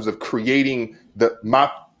in terms of creating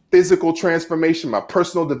my physical transformation, my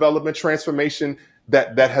personal development transformation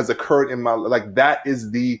that has occurred in my life. Like that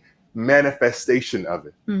is the manifestation of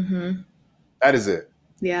it. That is it.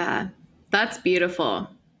 Yeah, that's beautiful.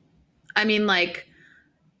 I mean, like,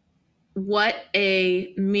 what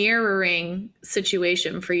a mirroring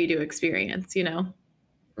situation for you to experience, you know?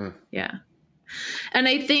 Yeah. And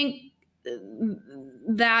I think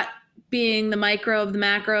that being the micro of the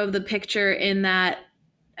macro of the picture in that,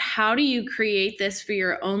 how do you create this for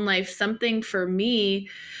your own life? Something for me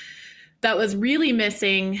that was really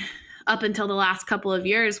missing up until the last couple of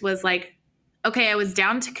years was like, okay, I was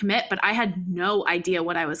down to commit, but I had no idea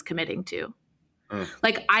what I was committing to.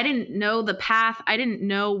 Like, I didn't know the path. I didn't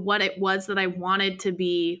know what it was that I wanted to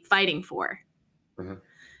be fighting for.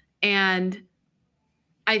 And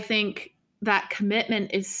I think that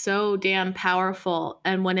commitment is so damn powerful.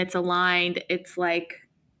 And when it's aligned, it's like,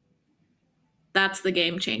 that's the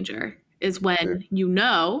game changer, is when you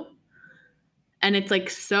know, and it's like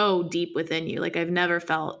so deep within you. Like, I've never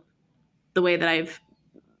felt the way that I've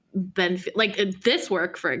been, like this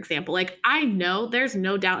work, for example. Like, I know there's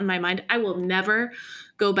no doubt in my mind, I will never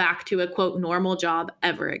go back to a quote normal job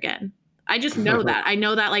ever again. I just know that. I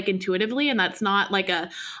know that like intuitively, and that's not like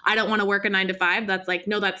I don't want to work a 9 to 5. That's like,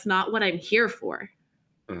 no, that's not what I'm here for.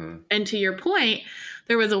 And to your point,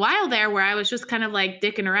 there was a while there where I was just kind of like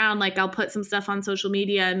dicking around. Like I'll put some stuff on social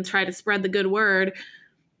media and try to spread the good word.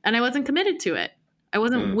 And I wasn't committed to it. I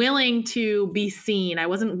wasn't willing to be seen. I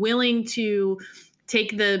wasn't willing to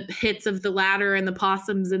take the hits of the ladder and the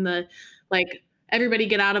possums and the like, everybody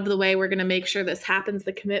get out of the way. We're going to make sure this happens.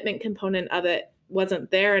 The commitment component of it wasn't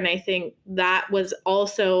there. And I think that was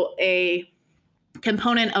also a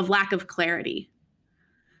component of lack of clarity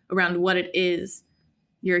around what it is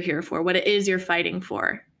you're here for, what it is you're fighting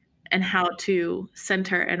for, and how to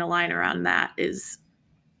center and align around that is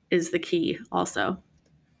the key also.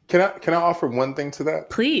 Can I offer one thing to that?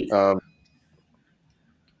 Please.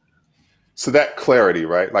 So that clarity,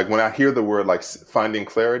 right? Like when I hear the word like finding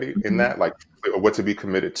clarity in that, like what to be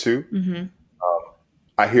committed to,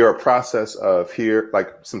 I hear a process of here, like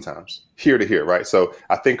sometimes here to here, right? So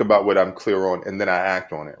I think about what I'm clear on and then I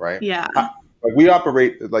act on it, right? Yeah. Like we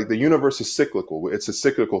operate, like the universe is cyclical. It's a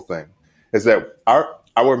cyclical thing. Is that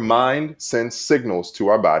our mind sends signals to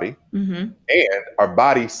our body and our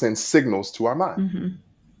body sends signals to our mind.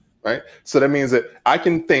 Right. So that means that I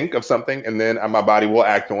can think of something and then my body will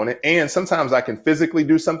act on it. And sometimes I can physically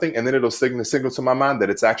do something and then it'll signal to my mind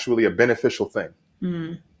that it's actually a beneficial thing.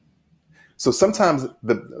 So sometimes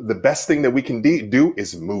the best thing that we can do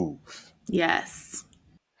is move. Yes.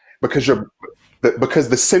 Because the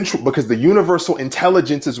universal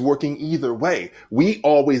intelligence is working either way. We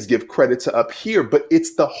always give credit to up here, but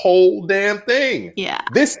it's the whole damn thing. Yeah.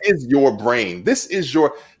 This is your brain. This is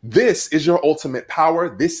your ultimate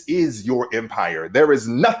power. This is your empire. There is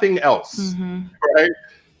nothing else. Right?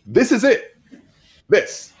 This is it.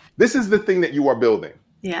 This is the thing that you are building.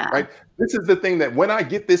 Yeah. Right. This is the thing that when I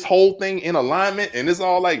get this whole thing in alignment and it's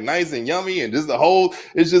all like nice and yummy and it's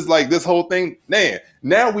just like this whole thing, man,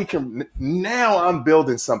 now I'm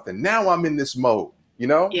building something. Now I'm in this mode, you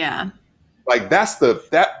know? Yeah. Like that's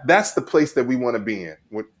the place that we want to be in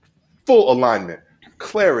with full alignment,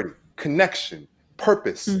 clarity, connection,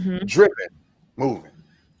 purpose, driven, moving.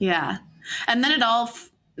 Yeah. And then it all,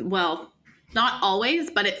 well, not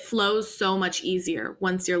always, but it flows so much easier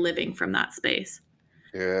once you're living from that space.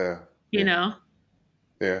 Yeah. You know?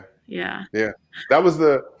 Yeah. Yeah. Yeah. That was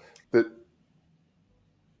that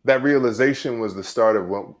realization was the start of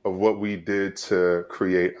what we did to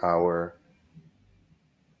create our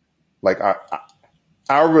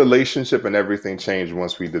relationship, and everything changed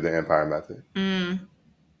once we did the Empire Method.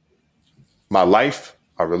 My life,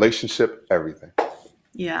 our relationship, everything.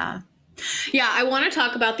 Yeah. Yeah. I want to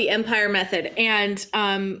talk about the Empire Method and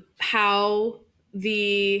how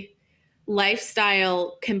the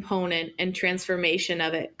lifestyle component and transformation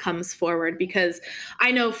of it comes forward, because I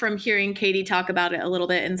know from hearing Katie talk about it a little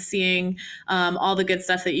bit and seeing all the good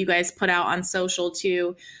stuff that you guys put out on social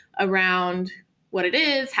too around what it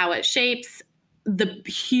is, how it shapes the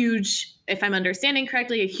huge, if I'm understanding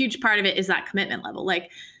correctly, a huge part of it is that commitment level.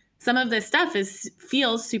 Like some of this stuff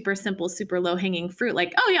feels super simple, super low hanging fruit.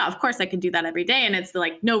 Like, oh yeah, of course I could do that every day. And it's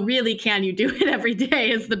like, no, really, can you do it every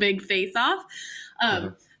day is the big face off.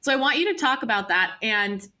 So I want you to talk about that,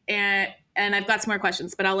 and I've got some more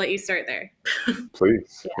questions, but I'll let you start there.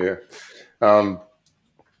 Please. Yeah.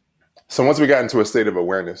 So once we got into a state of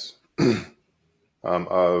awareness,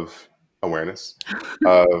 of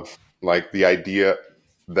like the idea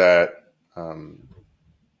that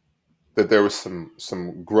that there was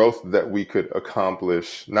some growth that we could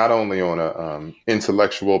accomplish, not only on a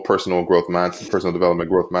intellectual, personal development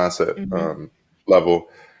growth mindset level,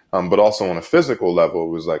 but also on a physical level. It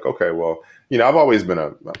was like, okay, well, I've always been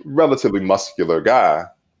a relatively muscular guy,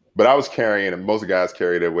 but I was carrying, and most guys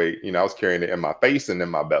carry their weight, I was carrying it in my face and in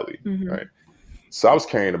my belly, right? So I was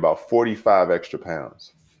carrying about 45 extra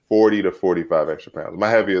pounds, 40 to 45 extra pounds. My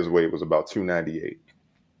heaviest weight was about 298.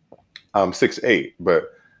 I'm 6'8", but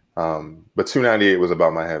 298 was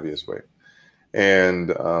about my heaviest weight.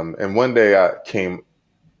 And one day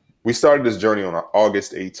we started this journey on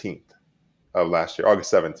August 18th. Of last year,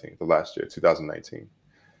 August 17th of last year, 2019.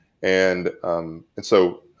 And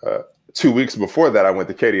so 2 weeks before that, I went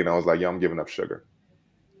to Katie and I was like, yo, I'm giving up sugar.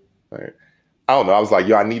 Right? I don't know. I was like,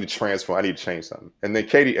 yo, I need to transform. I need to change something. And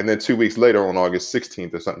then 2 weeks later on August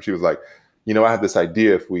 16th or something, she was like, I have this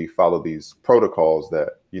idea if we follow these protocols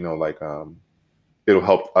that, it'll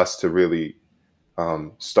help us to really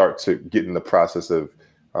start to get in the process of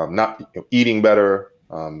not eating better,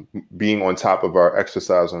 being on top of our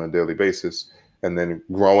exercise on a daily basis, and then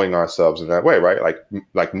growing ourselves in that way, right?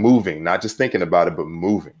 Like moving, not just thinking about it, but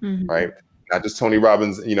moving, right? Not just Tony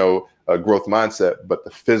Robbins, a growth mindset, but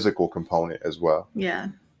the physical component as well. Yeah.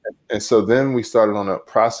 And so then we started on a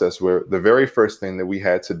process where the very first thing that we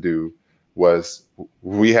had to do was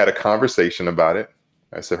we had a conversation about it.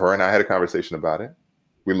 I said, her and I had a conversation about it.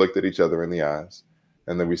 We looked at each other in the eyes,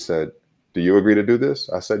 and then we said, do you agree to do this?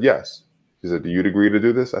 I said, yes. She said, do you agree to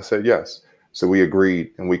do this? I said, yes. So we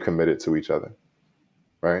agreed and we committed to each other,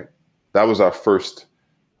 right? That was our first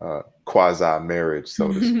quasi marriage,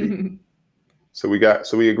 so to speak. So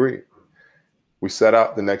we agreed. We set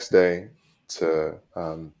out the next day to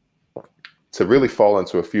really fall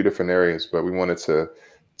into a few different areas, but we wanted to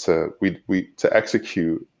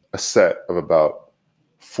execute a set of about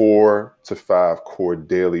 4 to 5 core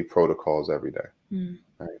daily protocols every day.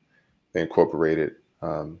 Right? They incorporated,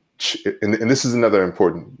 and this is another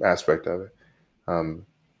important aspect of it.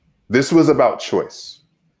 This was about choice,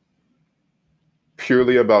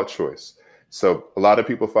 purely about choice. So a lot of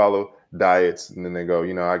people follow diets and then they go,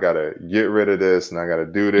 I got to get rid of this and I got to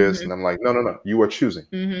do this. And I'm like, no, you are choosing.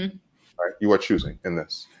 Right? You are choosing in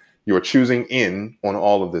this. You are choosing in on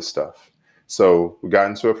all of this stuff. So we got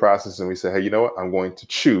into a process and we said, hey, you know what? I'm going to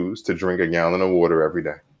choose to drink a gallon of water every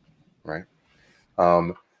day. Right?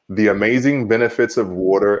 The amazing benefits of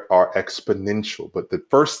water are exponential. But the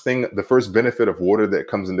first benefit of water that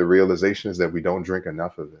comes into realization is that we don't drink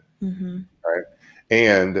enough of it. Right?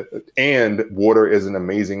 And water is an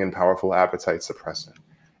amazing and powerful appetite suppressant.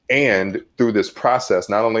 And through this process,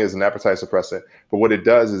 not only is an appetite suppressant, but what it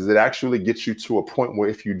does is it actually gets you to a point where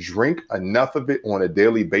if you drink enough of it on a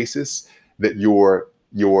daily basis, that your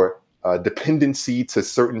dependency to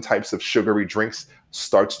certain types of sugary drinks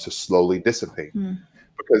starts to slowly dissipate.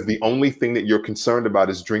 Because the only thing that you're concerned about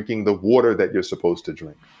is drinking the water that you're supposed to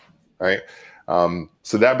drink, right?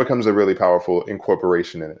 So that becomes a really powerful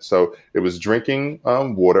incorporation in it. So it was drinking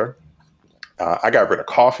water. I got rid of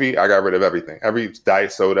coffee. I got rid of everything. Every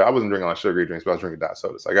diet soda. I wasn't drinking a lot of sugary drinks, but I was drinking diet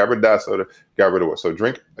soda. So I got rid of diet soda, got rid of water. So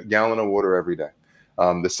drink a gallon of water every day.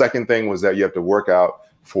 The second thing was that you have to work out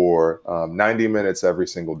for 90 minutes every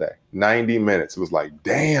single day. 90 minutes. It was like,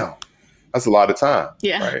 damn, that's a lot of time.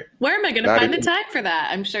 Yeah. Right? Where am I going to find the time for that?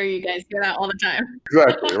 I'm sure you guys do that all the time.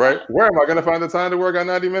 Exactly, right? Where am I going to find the time to work out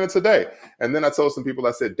 90 minutes a day? And then I told some people,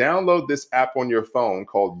 I said, download this app on your phone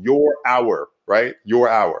called Your Hour, right? Your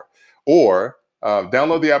Hour. Or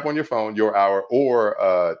download the app on your phone, Your Hour,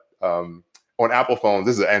 or on Apple phones,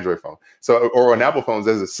 this is an Android phone. So, or on Apple phones,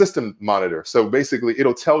 there's a system monitor. So basically,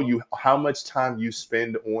 it'll tell you how much time you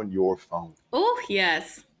spend on your phone. Oh,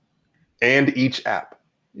 yes. And each app.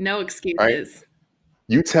 No excuses. Right?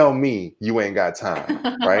 You tell me you ain't got time,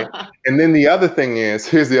 right? And then the other thing is,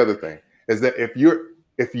 here's the other thing, is that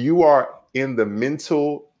if you are in the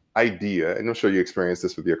mental idea, and I'm sure you experience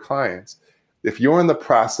this with your clients, if you're in the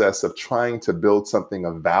process of trying to build something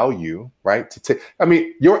of value, right?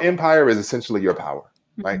 Your empire is essentially your power,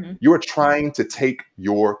 right? You're trying to take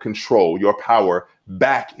your control, your power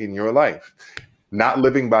back in your life, not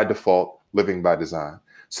living by default, living by design.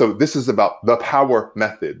 So this is about the power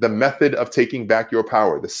method, the method of taking back your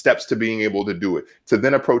power, the steps to being able to do it, to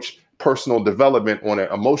then approach personal development on an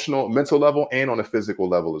emotional, mental level and on a physical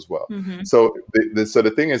level as well. So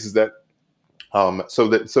the thing is that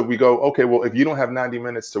so we go, okay, well, if you don't have 90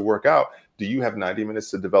 minutes to work out, do you have 90 minutes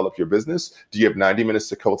to develop your business? Do you have 90 minutes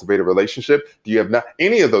to cultivate a relationship? Do you have not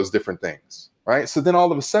any of those different things, right? So then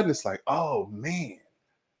all of a sudden it's like, oh man,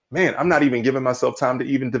 I'm not even giving myself time to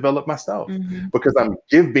even develop myself because I'm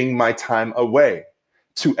giving my time away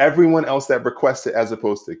to everyone else that requests it, as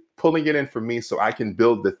opposed to pulling it in for me so I can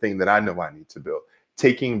build the thing that I know I need to build,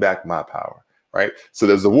 taking back my power, right? So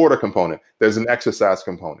there's a water component, there's an exercise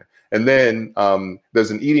component, and then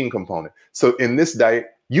there's an eating component. So in this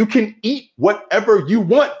diet, you can eat whatever you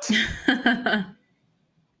want.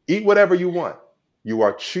 Eat whatever you want. You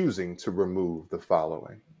are choosing to remove the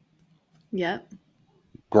following. Yep.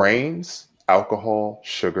 Grains, alcohol,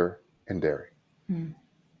 sugar, and dairy.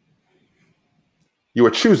 You are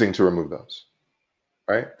choosing to remove those,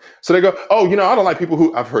 right? So they go, oh, I don't like people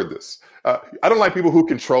who, I've heard this. I don't like people who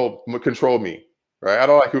control me, right? I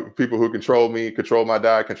don't like people who control me, control my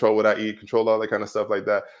diet, control what I eat, control all that kind of stuff like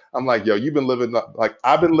that. I'm like, yo, you've been living like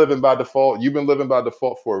I've been living by default. You've been living by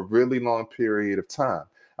default for a really long period of time.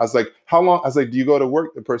 I was like, how long? I was like, do you go to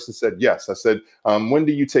work? The person said, yes. I said, when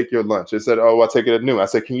do you take your lunch? They said, oh, I take it at noon. I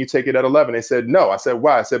said, can you take it at 11? They said, no. I said,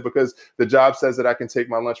 why? I said, because the job says that I can take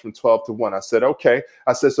my lunch from 12 to 1. I said, okay.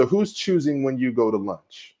 I said, so who's choosing when you go to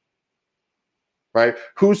lunch? Right?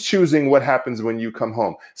 Who's choosing what happens when you come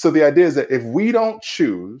home? So the idea is that if we don't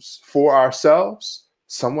choose for ourselves,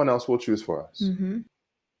 someone else will choose for us.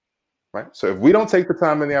 Right? So if we don't take the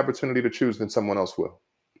time and the opportunity to choose, then someone else will.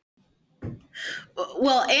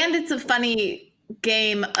 Well, and it's a funny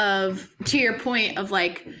game of, to your point of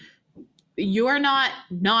like, you're not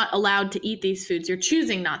allowed to eat these foods. You're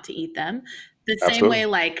choosing not to eat them. The same way,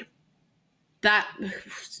 like that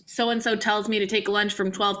so-and-so tells me to take lunch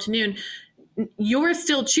from 12 to noon, you're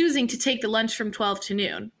still choosing to take the lunch from 12 to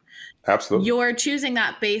noon. Absolutely. You're choosing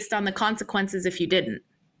that based on the consequences if you didn't.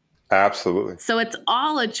 Absolutely. So it's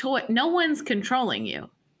all a choice. No one's controlling you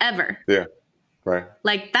ever. Yeah. Right.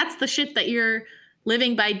 Like that's the shit that you're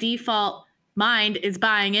living by default mind is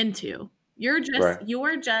buying into. You're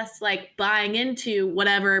just like buying into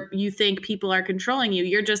whatever you think people are controlling you.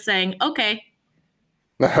 You're just saying, okay.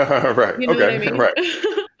 Right. You know what I Okay. mean? Right.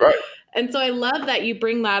 Right. And so I love that you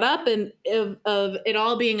bring that up and of it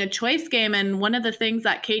all being a choice game. And one of the things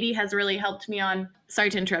that Katie has really helped me on, sorry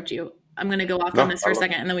to interrupt you. I'm going to go off on this for a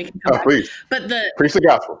second and then we can come back. Please. But Preach the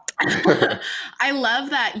gospel. I love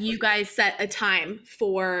that you guys set a time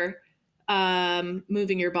for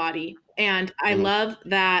moving your body. And I love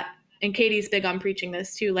that, and Katie's big on preaching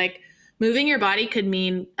this too, like moving your body could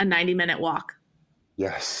mean a 90-minute walk.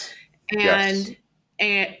 Yes. And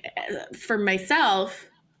for myself,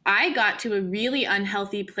 I got to a really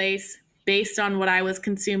unhealthy place based on what I was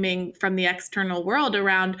consuming from the external world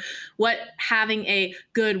around what having a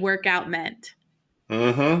good workout meant.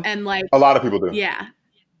 And like a lot of people do. Yeah.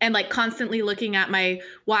 And like constantly looking at my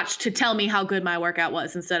watch to tell me how good my workout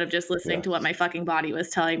was instead of just listening to what my fucking body was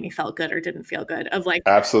telling me felt good or didn't feel good. Of like,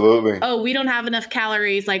 absolutely. Oh, we don't have enough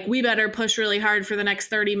calories. Like we better push really hard for the next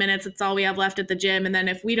 30 minutes. It's all we have left at the gym. And then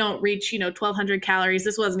if we don't reach, 1,200 calories,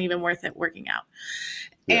 this wasn't even worth it working out.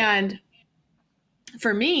 Yeah. And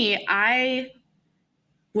for me, I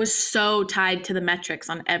was so tied to the metrics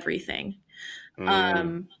on everything,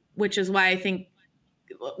 which is why I think,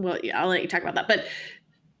 well, yeah, I'll let you talk about that. But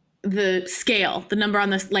the scale, the number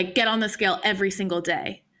on this, like get on the scale every single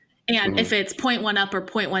day. And if it's 0.1 up or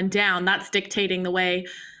 0.1 down, that's dictating the way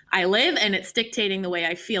I live and it's dictating the way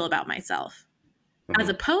I feel about myself, as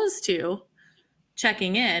opposed to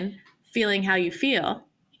checking in, feeling how you feel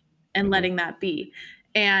and letting that be.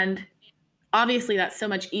 And obviously that's so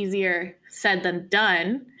much easier said than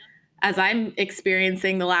done, as I'm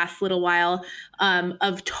experiencing the last little while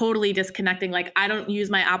of totally disconnecting. Like I don't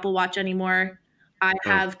use my Apple Watch anymore. I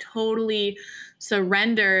have totally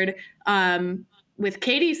surrendered with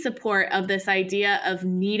Katie's support of this idea of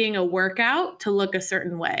needing a workout to look a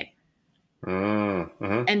certain way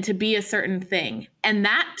and to be a certain thing. And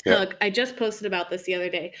that took, I just posted about this the other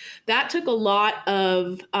day, that took a lot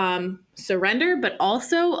of surrender, but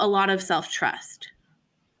also a lot of self-trust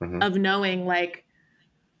of knowing like,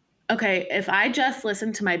 okay, if I just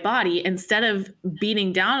listen to my body instead of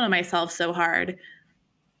beating down on myself so hard,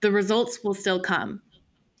 the results will still come.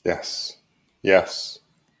 Yes. Yes.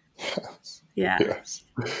 Yes. Yeah. Yes.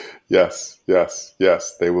 Yes. Yes.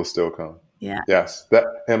 Yes. They will still come. Yeah. Yes. That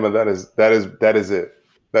Emma, that is it.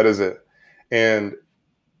 That is it. And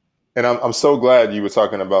I'm so glad you were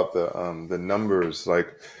talking about the numbers. Like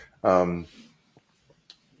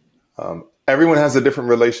everyone has a different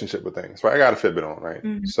relationship with things, right? I got a Fitbit on, right?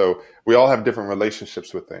 So we all have different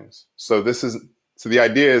relationships with things. So the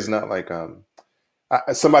idea is not like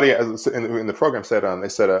somebody in the program said they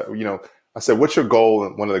said I said, what's your goal?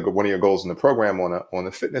 One of your goals in the program on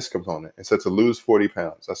the fitness component. It said to lose 40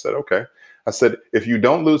 pounds. I said, okay. I said, if you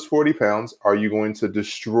don't lose 40 pounds, are you going to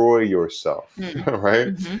destroy yourself?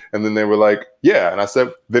 Right. And then they were like, yeah. And I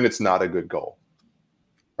said, then it's not a good goal.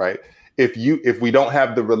 Right. If we don't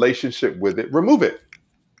have the relationship with it, remove it.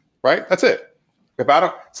 Right. That's it.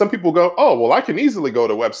 Some people go, oh, well, I can easily go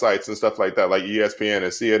to websites and stuff like that, like ESPN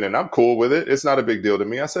and see it, and I'm cool with it. It's not a big deal to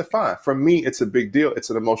me. I said, fine. For me, it's a big deal.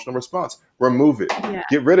 It's an emotional response. Remove it. Yeah.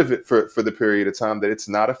 Get rid of it for the period of time that it's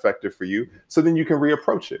not effective for you. So then you can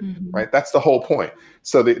reapproach it, right? That's the whole point.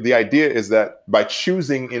 So the idea is that by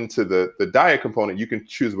choosing into the diet component, you can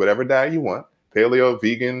choose whatever diet you want, paleo,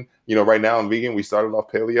 vegan. Right now I'm vegan. We started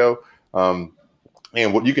off paleo.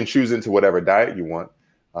 And what you can choose into whatever diet you want.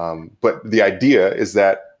 But the idea is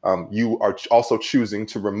that you are also choosing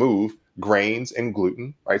to remove grains and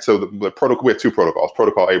gluten, right? So the protocol, we have two protocols,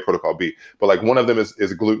 protocol A, protocol B, but like one of them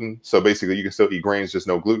is gluten. So basically you can still eat grains, just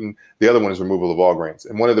no gluten. The other one is removal of all grains.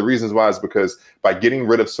 And one of the reasons why is because by getting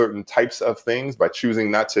rid of certain types of things, by choosing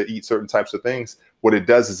not to eat certain types of things, what it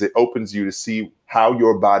does is it opens you to see how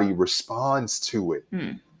your body responds to it.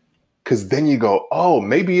 Because then you go, oh,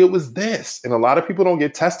 maybe it was this. And a lot of people don't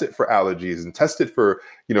get tested for allergies and tested for,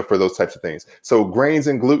 for those types of things. So grains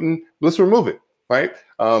and gluten, let's remove it, right?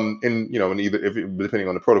 Depending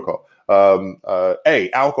on the protocol.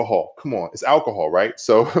 Alcohol. Come on, it's alcohol, right?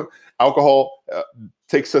 So alcohol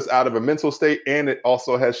takes us out of a mental state, and it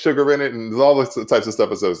also has sugar in it, and there's all those types of stuff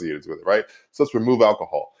associated with it, right? So let's remove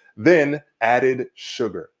alcohol. Then added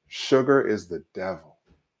sugar. Sugar is the devil.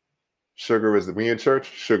 we in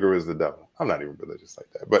church, sugar is the devil. I'm not even religious like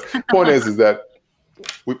that. But point is that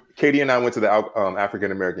Katie and I went to the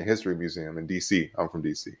African American History Museum in DC. I'm from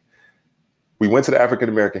DC. We went to the African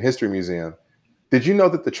American History Museum. Did you know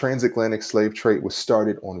that the transatlantic slave trade was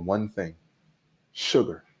started on one thing?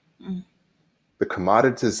 Sugar. Mm. The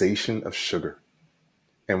commoditization of sugar.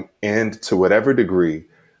 And to whatever degree,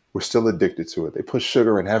 we're still addicted to it. They put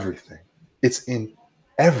sugar in everything. It's in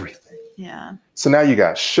everything. Yeah. So now you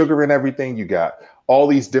got sugar in everything. You got all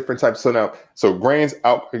these different types. So grains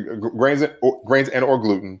and or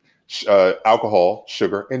gluten, alcohol,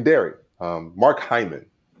 sugar, and dairy. Mark Hyman,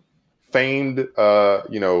 famed,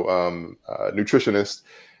 nutritionist.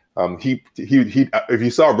 He if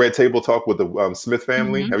you saw Red Table Talk with the Smith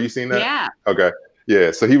family, have you seen that? Yeah. Okay.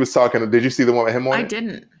 Yeah. So he was talking. Did you see the one with him on it? I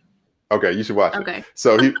didn't. Okay, you should watch it.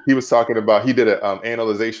 So he was talking about, he did an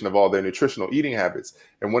analyzation of all their nutritional eating habits.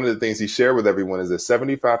 And one of the things he shared with everyone is that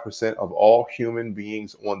 75% of all human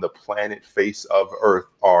beings on the planet face of Earth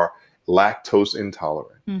are lactose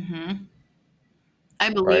intolerant. Mm-hmm. I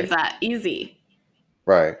believe that. Easy.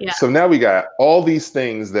 Right. Yeah. So now we got all these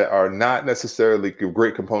things that are not necessarily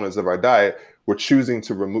great components of our diet. We're choosing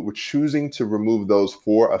to remove those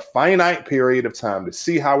for a finite period of time to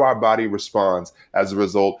see how our body responds as a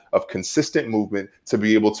result of consistent movement, to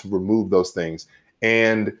be able to remove those things,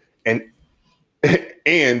 and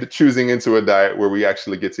choosing into a diet where we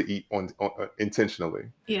actually get to eat intentionally.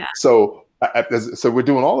 Yeah. So we're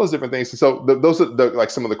doing all those different things. So those are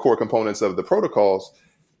like some of the core components of the protocols.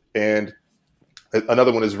 And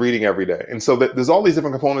another one is reading every day. And so there's all these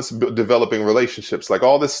different components, developing relationships, like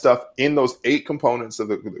all this stuff in those 8 components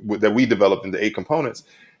that we developed into 8 components.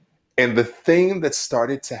 And the thing that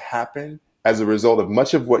started to happen as a result of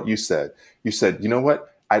much of what you said, you know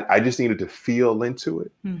what? I just needed to feel into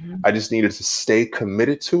it. Mm-hmm. I just needed to stay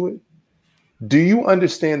committed to it. Do you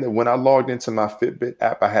understand that when I logged into my Fitbit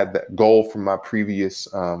app, I had that goal from my previous,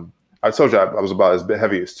 I told you I was about as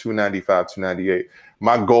heavy as 295, 298.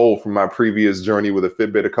 My goal from my previous journey with a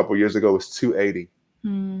Fitbit a couple years ago was 280.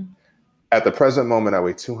 Mm. At the present moment, I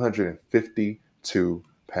weigh 252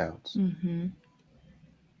 pounds. Mm-hmm.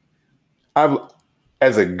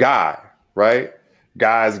 As a guy, right?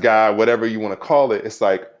 Guy, whatever you want to call it, it's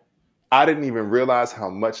like I didn't even realize how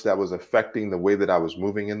much that was affecting the way that I was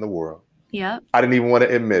moving in the world. Yeah. I didn't even want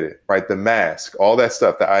to admit it, right? The mask, all that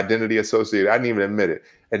stuff, the identity associated, I didn't even admit it.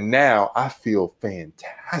 And now I feel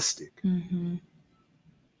fantastic. Mm-hmm.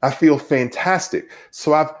 I feel fantastic.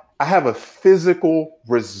 So I have a physical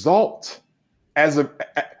result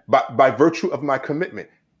by virtue of my commitment.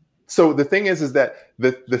 So the thing is that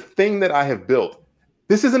the thing that I have built,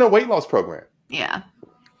 this isn't a weight loss program. Yeah.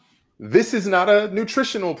 This is not a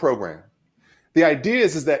nutritional program. The idea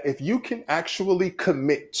is that if you can actually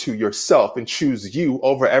commit to yourself and choose you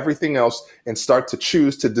over everything else and start to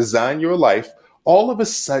choose to design your life, all of a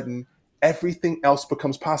sudden, everything else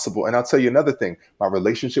becomes possible. And I'll tell you another thing. My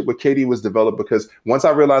relationship with Katie was developed because once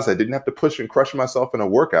I realized I didn't have to push and crush myself in a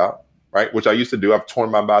workout, right, which I used to do. I've torn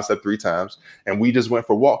my bicep 3 times, and we just went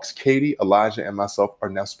for walks. Katie, Elijah, and myself are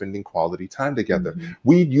now spending quality time together. Mm-hmm.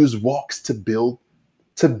 We use walks to build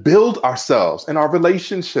ourselves and our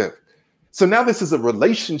relationship. So now this is a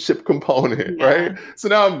relationship component, right? So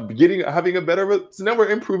now so now we're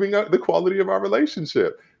improving the quality of our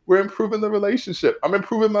relationship. We're improving the relationship. I'm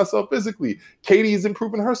improving myself physically. Katie is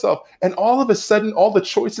improving herself. And all of a sudden, all the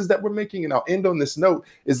choices that we're making, and I'll end on this note,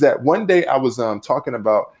 is that one day I was talking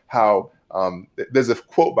about how there's a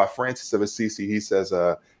quote by Francis of Assisi. He says,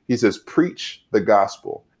 preach the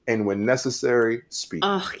gospel, and when necessary, speak.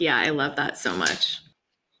 Oh, yeah, I love that so much.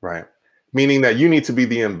 Right. Meaning that you need to be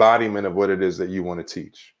the embodiment of what it is that you want to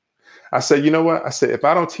teach. I said, you know what? I said, if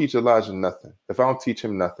I don't teach Elijah nothing, if I don't teach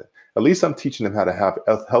him nothing, at least I'm teaching him how to have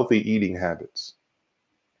healthy eating habits.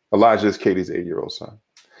 Elijah is Katie's 8-year-old son.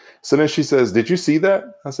 So then she says, did you see that?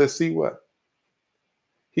 I said, see what?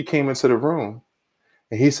 He came into the room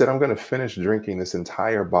and he said, I'm going to finish drinking this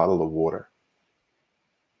entire bottle of water.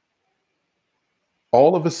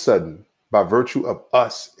 All of a sudden, by virtue of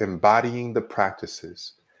us embodying the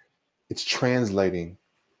practices, it's translating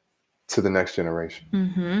to the next generation,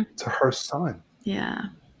 mm-hmm. to her son. Yeah.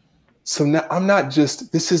 So now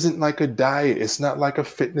this isn't like a diet. It's not like a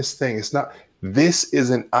fitness thing. This is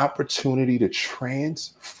an opportunity to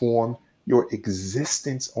transform your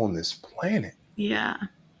existence on this planet. Yeah.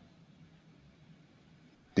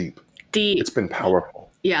 Deep. It's been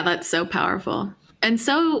powerful. Yeah, that's so powerful. And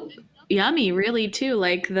so yummy, really, too.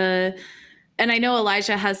 And I know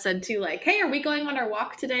Elijah has said too, like, hey, are we going on our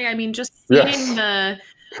walk today? I mean, just seeing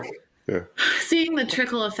Yeah. Seeing the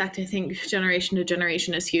trickle effect, I think generation to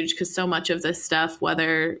generation is huge because so much of this stuff,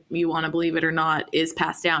 whether you want to believe it or not, is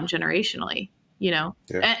passed down generationally, Yeah.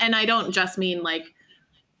 And I don't just mean like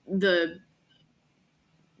the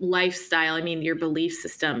lifestyle. I mean your belief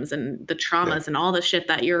systems and the traumas and all the shit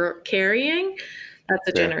that you're carrying. That's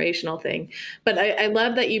a Yeah. generational thing. But I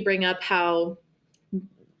love that you bring up how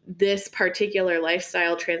this particular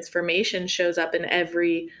lifestyle transformation shows up in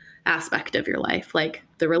every aspect of your life, like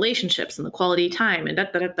the relationships and the quality time and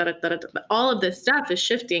all of this stuff is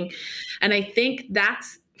shifting. And I think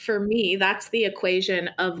that's, for me, that's the equation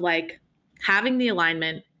of like having the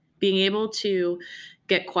alignment, being able to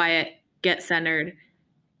get quiet, get centered,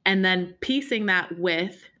 and then piecing that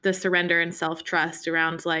with the surrender and self-trust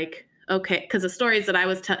around like, okay, because the stories that I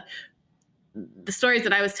was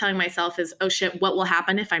telling myself is, oh shit, what will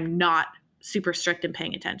happen if I'm not super strict and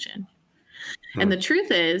paying attention? And the truth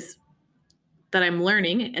is that I'm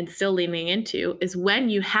learning and still leaning into is when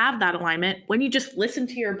you have that alignment, when you just listen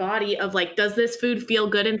to your body of like, does this food feel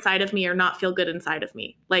good inside of me or not feel good inside of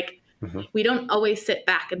me? Like, we don't always sit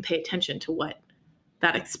back and pay attention to what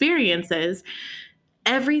that experience is.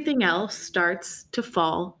 Everything else starts to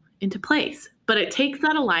fall into place. But it takes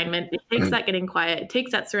that alignment, it takes that getting quiet, it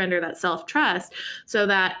takes that surrender, that self-trust, so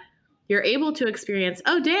that you're able to experience,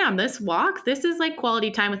 oh, damn, this walk, this is like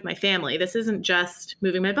quality time with my family. This isn't just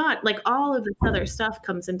moving my body. Like all of this other stuff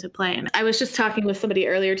comes into play. And I was just talking with somebody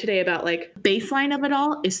earlier today about like baseline of it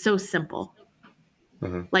all is so simple.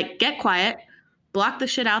 Like get quiet, block the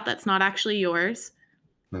shit out that's not actually yours,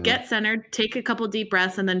 get centered, take a couple deep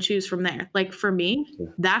breaths, and then choose from there. Like for me,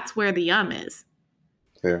 that's where the is.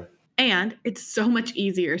 Yeah. And it's so much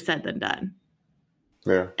easier said than done.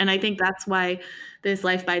 Yeah. And I think that's why this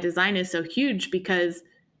life by design is so huge, because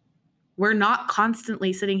we're not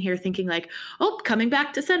constantly sitting here thinking like, oh, coming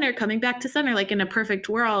back to center. Like in a perfect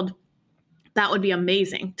world, that would be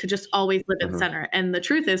amazing to just always live in center. And the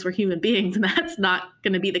truth is we're human beings and that's not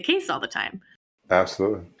going to be the case all the time.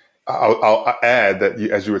 Absolutely. I'll add that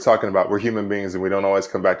as you were talking about, we're human beings and we don't always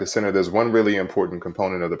come back to center. There's one really important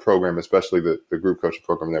component of the program, especially the group coaching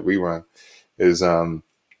program that we run, is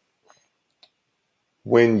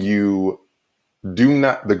when you do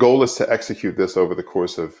not, the goal is to execute this over the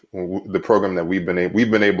course of the program that we've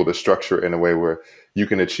been able to structure in a way where you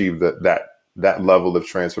can achieve that level of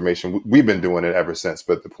transformation. We've been doing it ever since,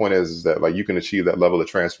 but the point is that like you can achieve that level of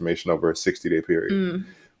transformation over a 60-day period.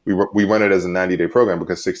 We run it as a 90-day program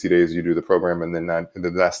because 60 days you do the program, and then the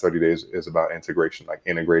last 30 days is about integration, like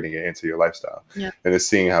integrating it into your lifestyle. And it's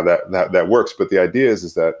seeing how that works. But the idea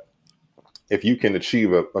is that if you can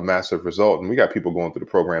achieve a massive result, and we got people going through the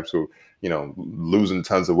programs who, losing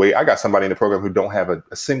tons of weight. I got somebody in the program who don't have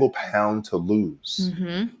a single pound to lose.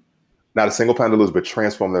 Not a single pound to lose, but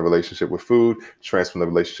transform their relationship with food, transform their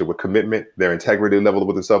relationship with commitment, their integrity level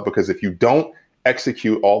with themselves. Because if you don't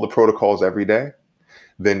execute all the protocols every day,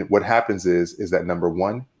 then what happens is that number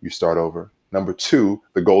one, you start over. Number two,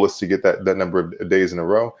 the goal is to get that number of days in a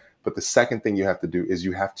row. But the second thing you have to do is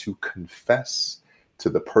you have to confess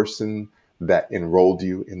to the person that enrolled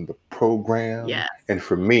you in the program. And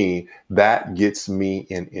for me, that gets me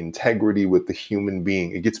in integrity with the human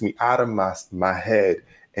being. It gets me out of my head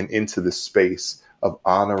and into the space of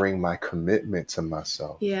honoring my commitment to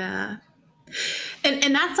myself.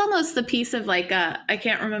 And that's almost the piece of like, I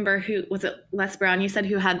can't remember who, was it Les Brown? You said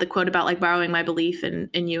who had the quote about like borrowing my belief in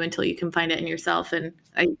you until you can find it in yourself. And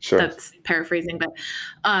that's paraphrasing, but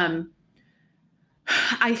I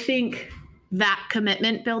think that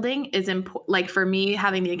commitment building is important. Like for me,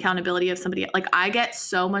 having the accountability of somebody, like I get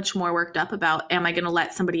so much more worked up about, am I going to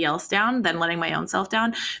let somebody else down than letting my own self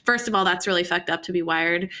down? First of all, that's really fucked up to be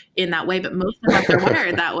wired in that way, but most of us are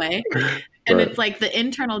wired that way. And it's like the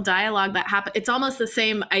internal dialogue that happens. It's almost the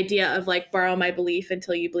same idea of like borrow my belief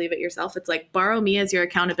until you believe it yourself. It's like borrow me as your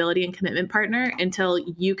accountability and commitment partner until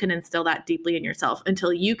you can instill that deeply in yourself,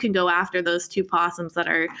 until you can go after those two possums that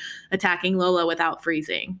are attacking Lola without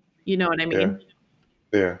freezing. You know what I mean?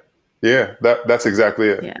 Yeah. That's exactly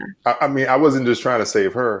it. I mean, I wasn't just trying to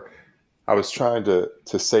save her. I was trying to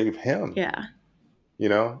save him.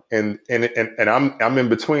 And I'm in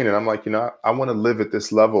between, and I'm like, I want to live at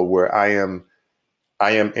this level where I am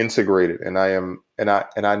integrated, and I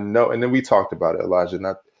know. And then we talked about it, Elijah.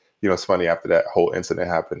 And it's funny, after that whole incident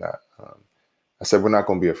happened, I said, we're not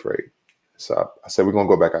going to be afraid. So I said, we're going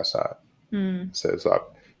to go back outside.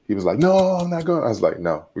 He was like, no, I'm not going. I was like,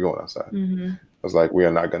 no, we're going outside. I was like, we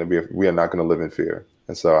are not going to live in fear.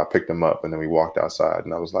 And so I picked him up, and then we walked outside,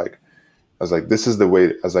 and I was like, this is the way.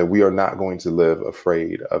 I was like, we are not going to live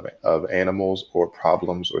afraid of animals or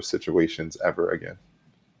problems or situations ever again.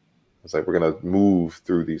 It's like, we're going to move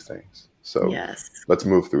through these things. So Yes. let's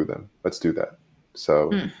move through them. Let's do that. So,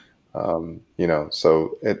 Mm.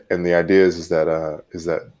 and the idea is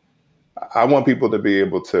that I want people to be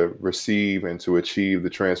able to receive and to achieve the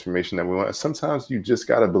transformation that we want. Sometimes you just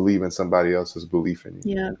got to believe in somebody else's belief in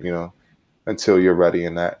you, Yeah. Until you're ready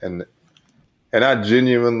in that. And I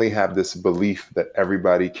genuinely have this belief that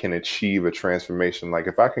everybody can achieve a transformation. Like,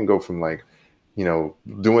 if I can go from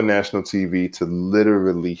doing national TV to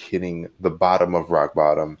literally hitting the bottom of rock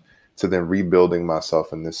bottom to then rebuilding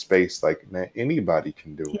myself in this space, like, man, anybody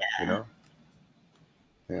can do it,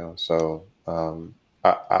 So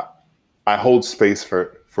I hold space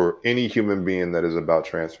for any human being that is about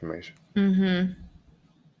transformation. Mm-hmm.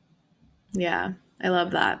 Yeah, I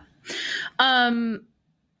love that.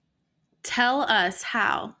 Tell us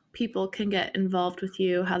how people can get involved with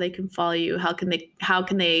you, how they can follow you, how can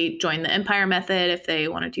they join the Empire Method if they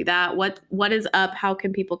want to do that? What is up? How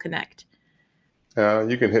can people connect?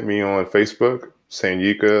 You can hit me on Facebook,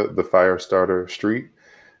 Sanyika, the Firestarter Street,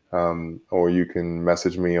 or you can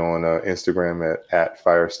message me on Instagram at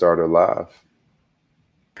Firestarter Live.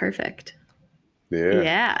 Perfect.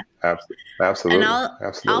 Yeah. And Absolutely.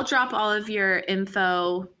 I'll drop all of your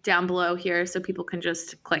info down below here so people can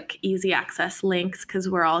just click easy access links, because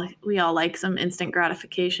we all like some instant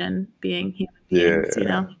gratification being human beings,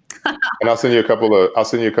 And I'll send you a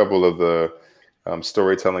couple of the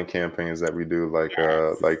storytelling campaigns that we do, like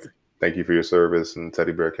Thank You for Your Service and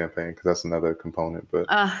Teddy Bear campaign, because that's another component. But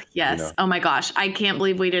yes. Oh my gosh, I can't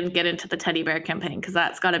believe we didn't get into the Teddy Bear campaign, because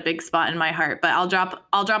that's got a big spot in my heart. But I'll drop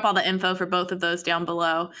all the info for both of those down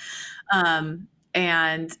below, and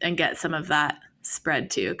get some of that spread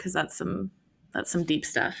too, because that's some deep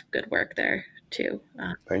stuff. Good work there too.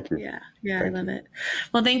 Thank you. Yeah, I love it.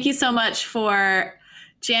 Well, thank you so much for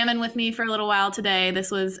jamming with me for a little while today. This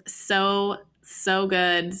was so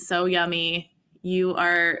good, so yummy. You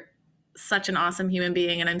are such an awesome human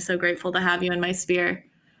being, and I'm so grateful to have you in my sphere.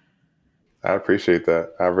 I appreciate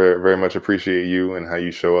that. I very, very much appreciate you and how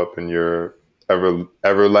you show up and your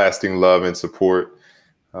everlasting love and support.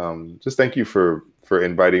 Just thank you for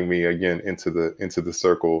inviting me again into the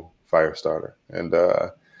circle, Firestarter,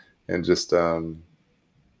 and just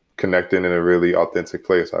connecting in a really authentic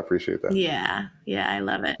place. I appreciate that. Yeah, I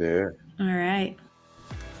love it. Yeah. All right.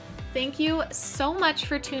 Thank you so much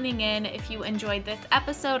for tuning in. If you enjoyed this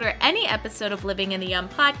episode or any episode of Living in the Yum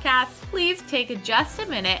podcast, please take just a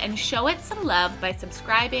minute and show it some love by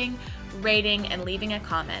subscribing, rating, and leaving a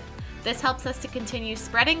comment. This helps us to continue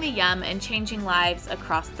spreading the yum and changing lives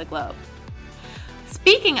across the globe.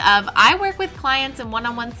 Speaking of, I work with clients in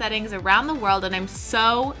one-on-one settings around the world, and I'm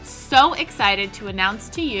so excited to announce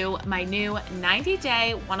to you my new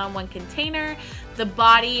 90-day one-on-one container, the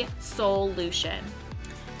Body Solution.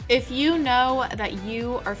 If you know that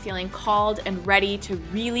you are feeling called and ready to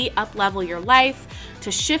really up-level your life,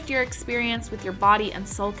 to shift your experience with your body and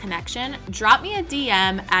soul connection, drop me a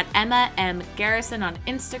DM at Emma M. Garrison on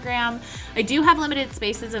Instagram. I do have limited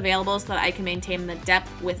spaces available so that I can maintain the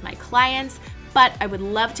depth with my clients, but I would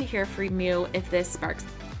love to hear from you if this sparks.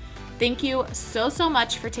 Thank you so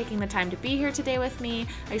much for taking the time to be here today with me.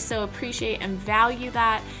 I so appreciate and value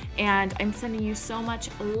that. And I'm sending you so much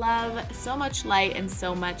love, so much light, and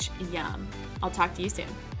so much yum. I'll talk to you soon.